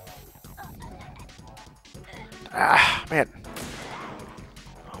 Ah, man.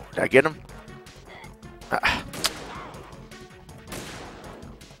 Did I get him? Ah.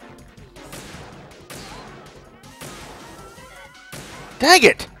 Dang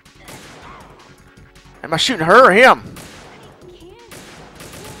it! Am I shooting her or him?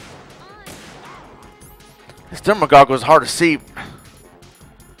 This thermal goggle is hard to see.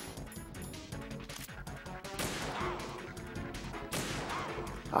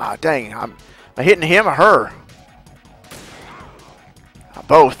 Ah, dang. Am I hitting him or her?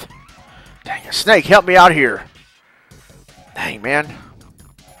 Both. Dang it. Snake, help me out here. Dang, man.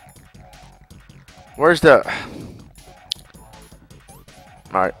 Where's the...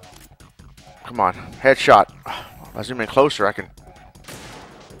 Alright. Come on. Headshot. If I zoom in closer, I can...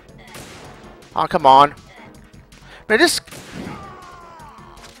 Oh, come on. Man, this...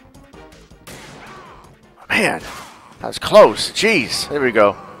 Man. That's close. Jeez. There we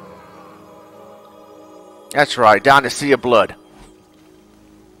go. That's right. Down to sea of blood.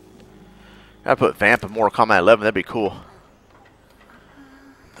 Gotta put Vamp in Mortal Kombat 11. That'd be cool.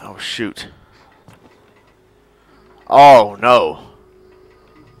 Oh, shoot. Oh, no.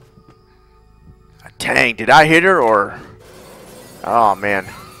 Dang, did I hit her or... Oh, man.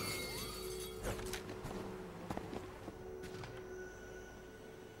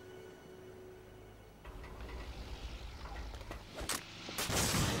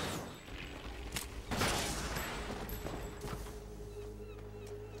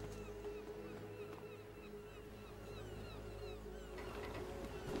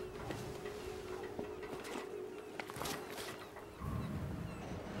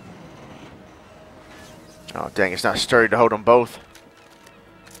 Oh, dang, it's not sturdy to hold them both.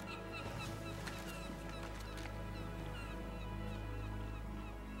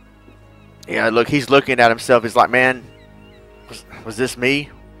 Yeah, look, he's looking at himself. He's like, man, was this me?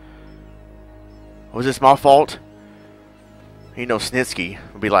 Was this my fault? You know, Snitsky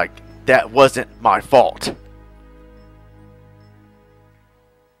would be like, that wasn't my fault.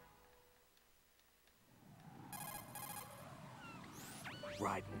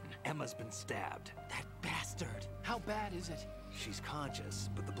 Raiden, Emma's been stabbed. That bastard. How bad is it? She's conscious,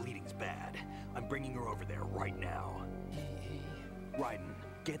 but the bleeding's bad. I'm bringing her over there right now. Raiden,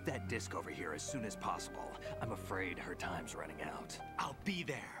 get that disc over here as soon as possible. I'm afraid her time's running out. I'll be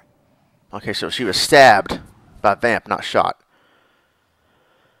there. Okay, so she was stabbed by Vamp, not shot.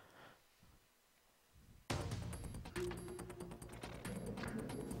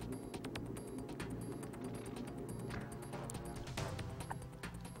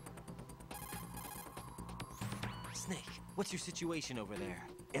 Snake, what's your situation over there?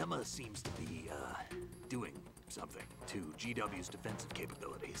 Emma seems to be, doing something to GW's defensive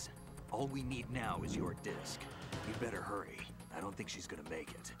capabilities. All we need now is your disc. You'd better hurry. I don't think she's gonna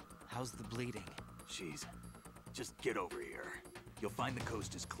make it. How's the bleeding? Just get over here. You'll find the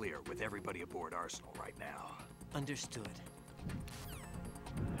coast is clear with everybody aboard Arsenal right now. Understood.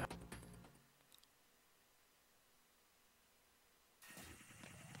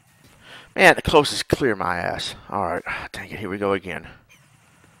 Man, the coast is clear, my ass. Alright, dang it, here we go again.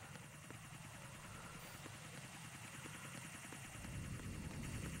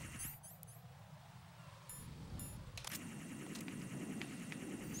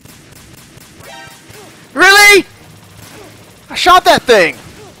 shot that thing!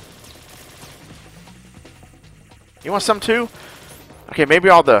 You want some too? Okay, maybe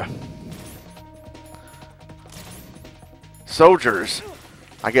all the soldiers,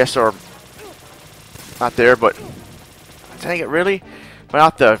 I guess, are not there, but dang it, really? But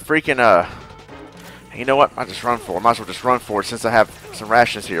not the freaking, you know what? I'll just run for it. Might as well just run for it since I have some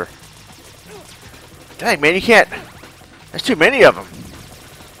rations here. Dang, man, you can't. There's too many of them.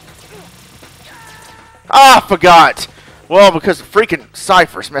 Ah, forgot. Well, because the freaking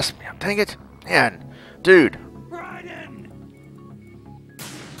ciphers messing me up. Dang it. Man, dude. Raiden!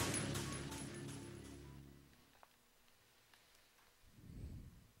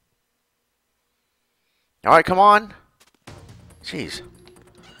 Alright, come on. Jeez.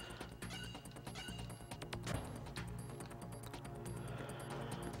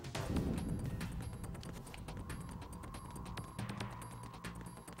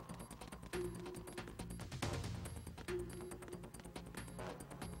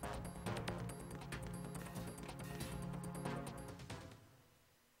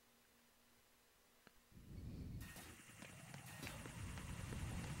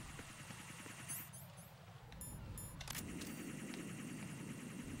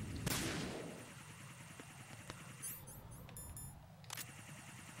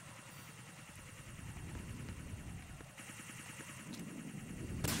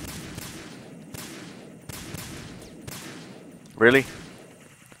 Really?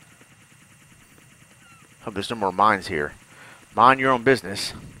 Hope there's no more mines here. Mind your own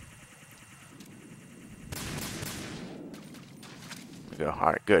business. There we go.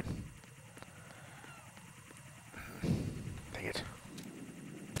 Alright, good. Dang it.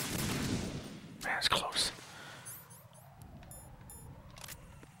 Man, it's close.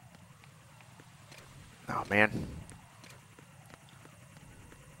 Oh, man.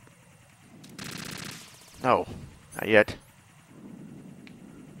 No. Not yet.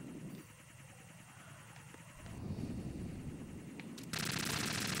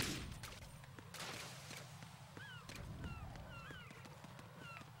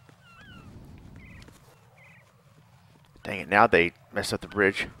 Dang it, now they messed up the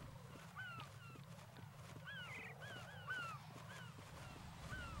bridge.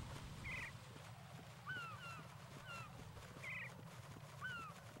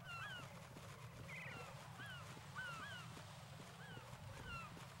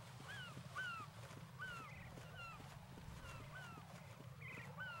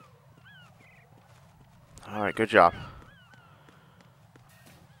 Alright, good job.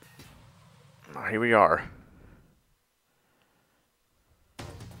 Here we are.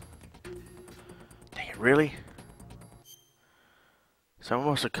 Dang it, really? So I'm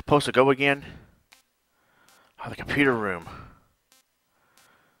almost supposed to go again? Oh, the computer room.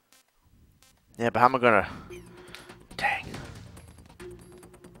 Yeah, but how am I gonna... Dang.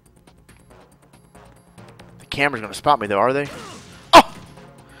 The camera's gonna spot me though, are they? Oh!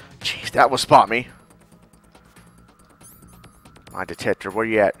 Jeez, that will spot me. My detector, where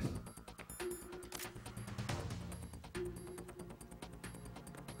you at?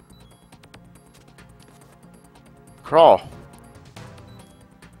 Crawl.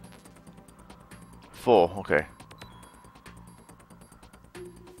 Full, okay.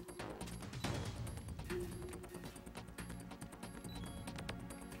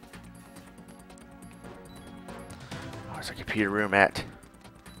 Where's the computer room at?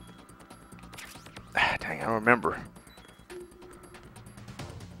 Dang, I don't remember.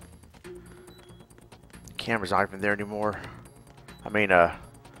 Camera's not even there anymore. I mean,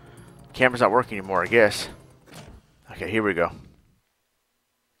 camera's not working anymore, I guess. Okay, here we go.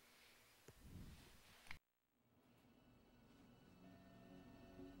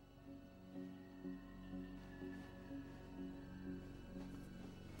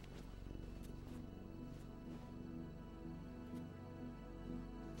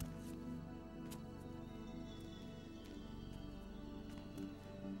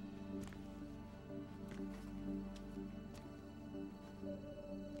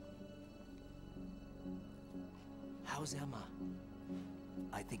 How's Emma?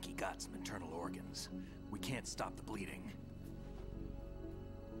 I think he got some internal organs. We can't stop the bleeding.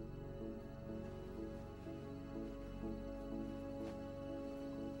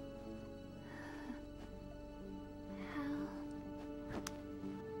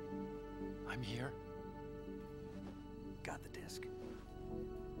 I'm here. Got the disc.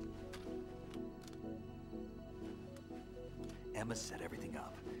 Emma set everything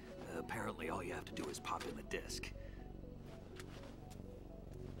up. Apparently all you have to do is pop in the disc.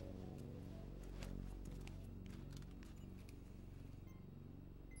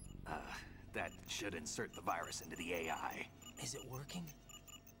 That should insert the virus into the AI. Is it working?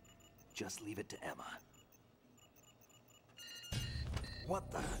 Just leave it to Emma.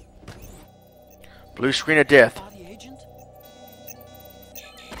 What the? Blue screen of death. Body agent?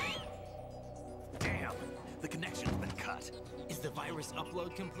 Damn! The connection's been cut. Is the virus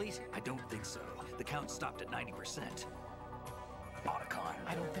upload complete? I don't think so. The count stopped at 90%. Otacon.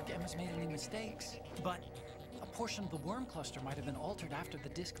 I don't think Emma's made any mistakes. But A portion of the worm cluster might have been altered after the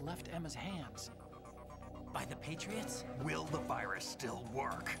disc left Emma's hands. by the Patriots? Will the virus still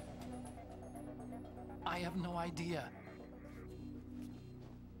work? I have no idea.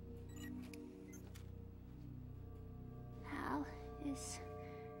 Hal, is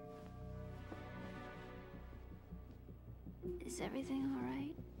everything all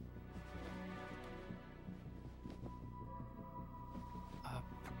right?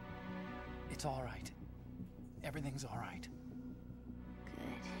 It's all right. Everything's all right.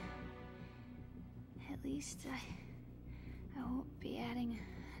 Good. At least I won't be adding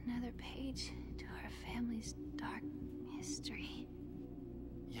another page to our family's dark history.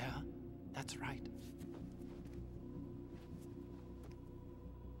 Yeah, that's right.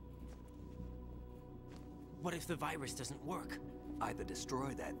 What if the virus doesn't work? Either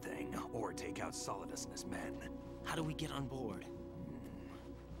destroy that thing, or take out Solidus and his men. How do we get on board?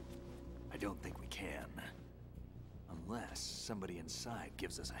 I don't think we can. Unless somebody inside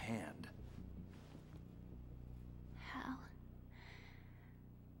gives us a hand. Hal,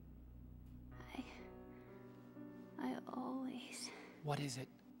 I always... What is it?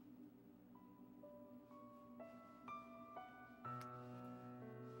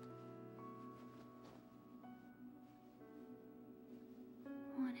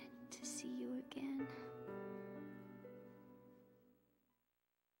 wanted to see you again.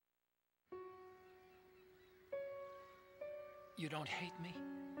 You don't hate me?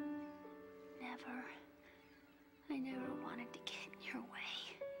 Never. I never wanted to get in your way.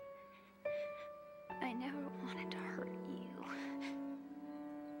 I never wanted to hurt you.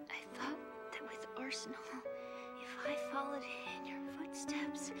 I thought that with Arsenal, if I followed in your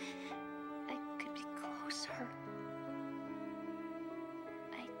footsteps, I could be closer.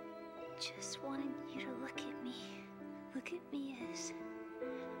 I just wanted you to look at me. Look at me as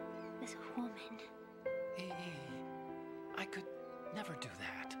a woman. E.E., I could never do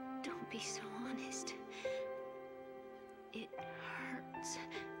that. Don't be so honest. It hurts.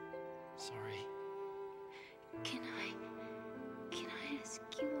 Sorry. Can I ask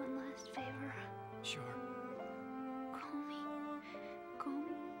you one last favor? Sure. Call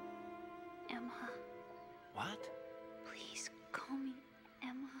me Emma. What? Please call me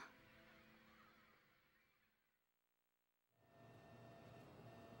Emma.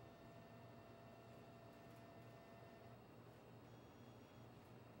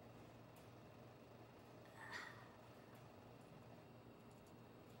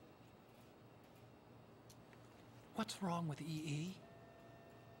 What's wrong with E.E.?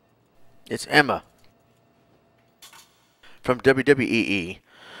 It's Emma from WWE.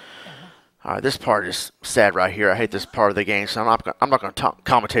 All right, this part is sad right here. I hate this part of the game, so I'm not going to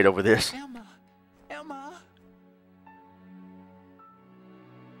commentate over this. Emma! Emma!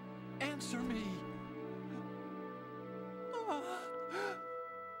 Answer me!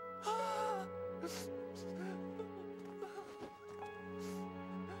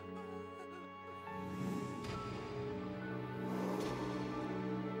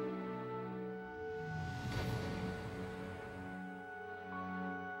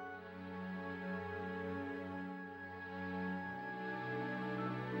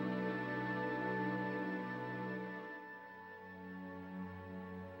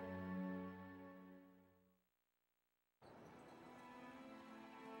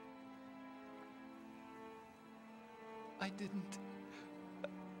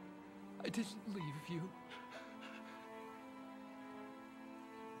 I didn't leave you.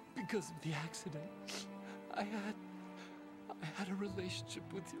 Because of the accident, I had a relationship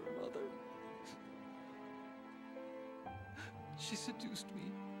with your mother. She seduced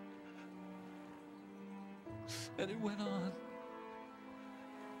me. And it went on.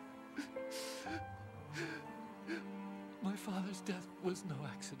 My father's death was no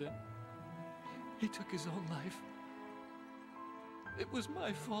accident. He took his own life. It was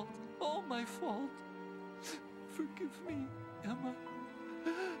my fault, all my fault. Forgive me, Emma.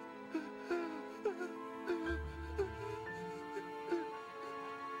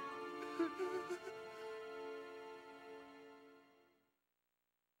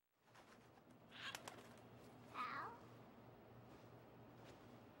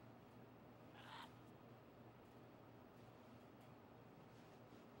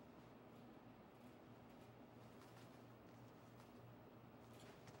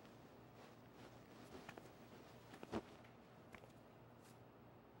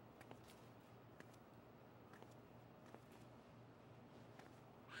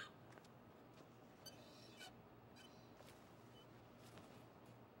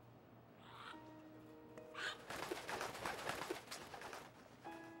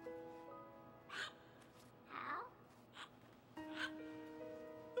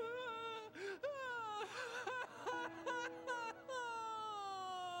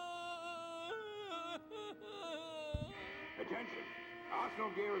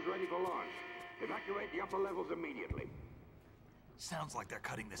 Arsenal gear is ready for launch. Evacuate the upper levels immediately. Sounds like they're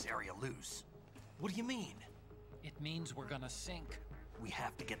cutting this area loose. What do you mean? It means we're gonna sink. We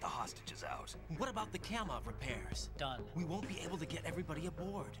have to get the hostages out. What about the camo repairs? Done. We won't be able to get everybody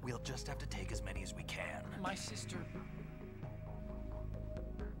aboard. We'll just have to take as many as we can. My sister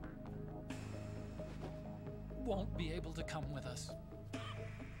won't be able to come with us.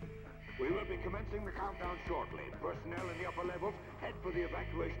 We will be commencing the countdown shortly. Personnel in the upper levels, head for the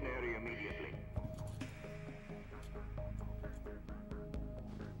evacuation area immediately.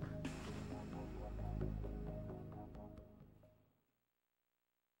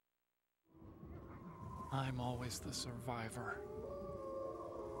 I'm always the survivor.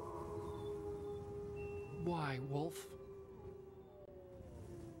 Why, Wolf?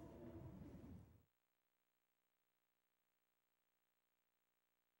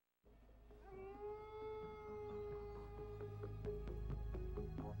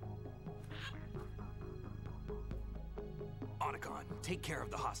 Otacon, take care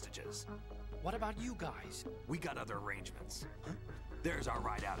of the hostages. What about you guys? We got other arrangements. There's our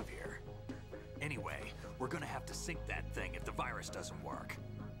ride out of here. Anyway, we're gonna have to sink that thing if the virus doesn't work.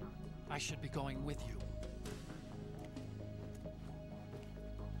 I should be going with you.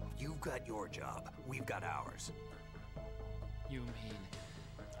 You've got your job, we've got ours. You mean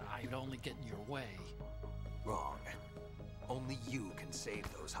I'd only get in your way? Wrong. Only you can save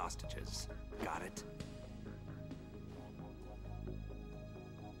those hostages. Got it?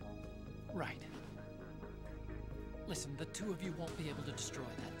 Right. Listen, the two of you won't be able to destroy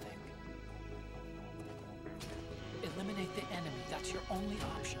that thing. Eliminate the enemy. That's your only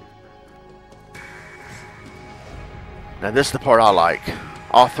option. Now this is the part I like.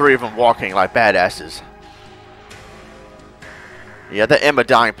 All three of them walking like badasses. Yeah, the Emma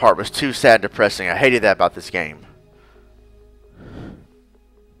dying part was too sad and depressing. I hated that about this game.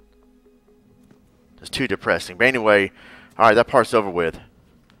 It's too depressing. But anyway, alright, that part's over with.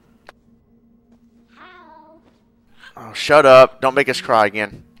 Oh, shut up. Don't make us cry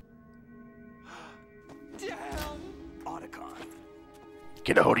again. Otacon.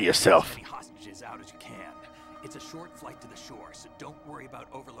 Get a hold of yourself. As many hostages out as you can. It's a short flight to the shore, so don't worry about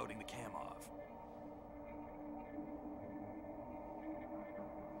overloading the Kamov.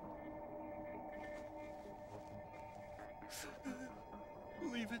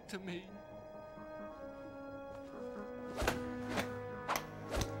 Leave it to me.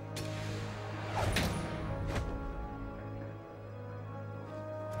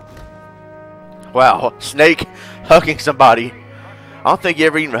 Wow, Snake hugging somebody. I don't think he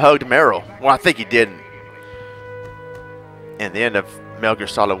ever even hugged Meryl. Well, I think he didn't. In the end of Metal Gear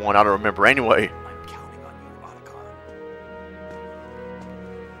Solid 1, I don't remember anyway. I'm counting on you, Otacon.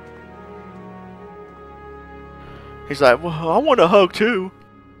 He's like, well, I want a hug too.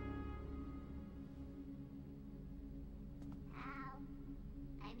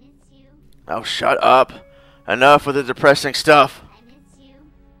 I miss you. Oh, shut up. Enough with the depressing stuff. I miss you.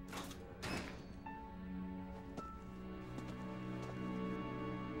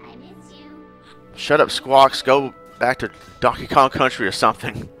 I miss you. Shut up, Squawks. Go back to Donkey Kong Country or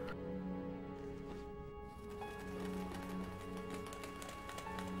something.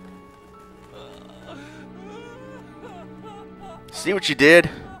 See what you did?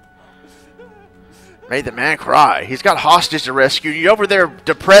 Made the man cry. He's got hostages to rescue. You over there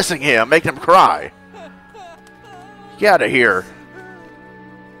depressing him, making him cry. Get out of here.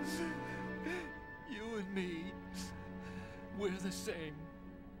 You and me, we're the same.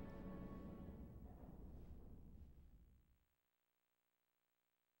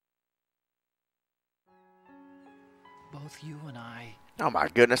 Both you and I, Oh my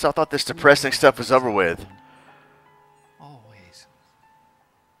goodness, I thought this depressing stuff was over with. always.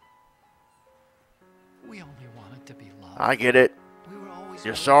 We only wanted to be loved. I get it. We were always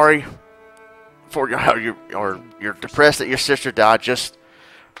You're sorry for how you're depressed that your sister died. Just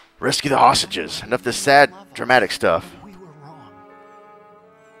rescue the hostages. Enough of this sad, dramatic stuff. We were wrong.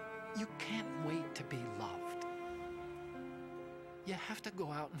 You can't wait to be loved. You have to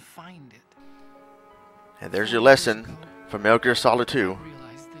go out and find it. And there's your lesson from Metal Gear Solid 2.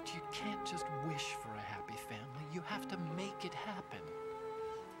 Realize that you can't just wish for a happy family. You have to make it happen.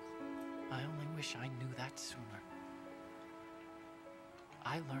 I only wish I knew that sooner.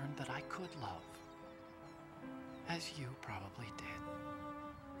 I learned that I could love. As you probably did.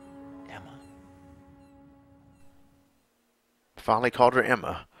 Emma. Finally called her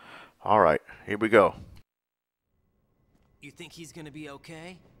Emma. Alright, here we go. You think he's gonna be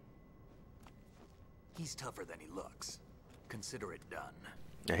okay? He's tougher than he looks. Consider it done.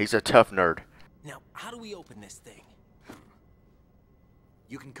 Yeah, he's a tough nerd. Now, how do we open this thing?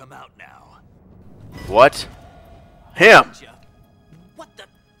 You can come out now. What? Him! What the?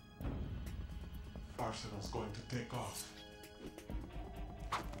 Arsenal's going to take off.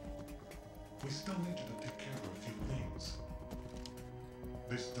 We still need you to take care of a few things.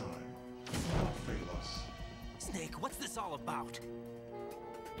 This time, do not fail us. Snake, what's this all about?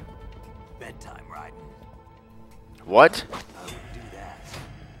 Bedtime, Raiden. What? I would do that.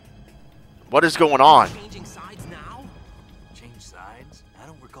 What is going on? Changing sides now? Change sides? I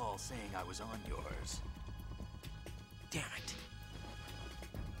don't recall saying I was on yours. Damn it.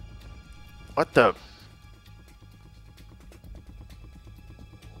 What the?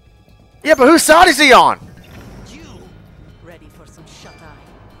 Yeah, but whose side is he on? You ready for some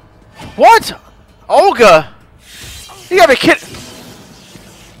shut-eye? What? Olga? You gotta be kidding.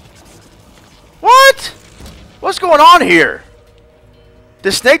 What? What's going on here?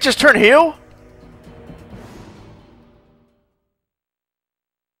 Did Snake just turn heel?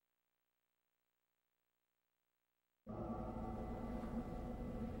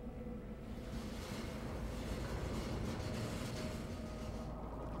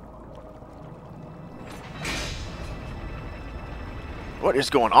 What is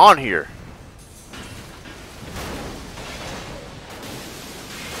going on here?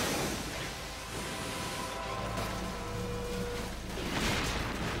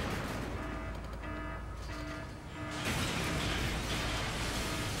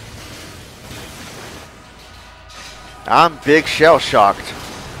 I'm big shell shocked.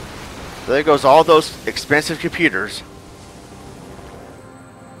 There goes all those expensive computers.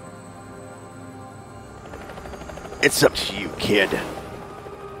 It's up to you, kid.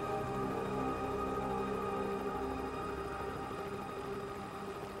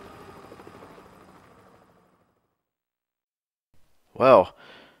 Well,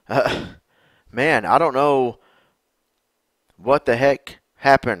 man, I don't know what the heck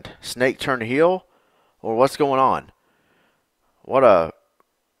happened. Snake turned heel, or what's going on? What a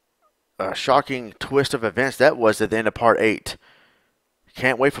shocking twist of events that was at the end of Part 8.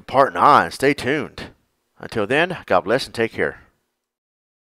 Can't wait for Part 9. Stay tuned. Until then, God bless and take care.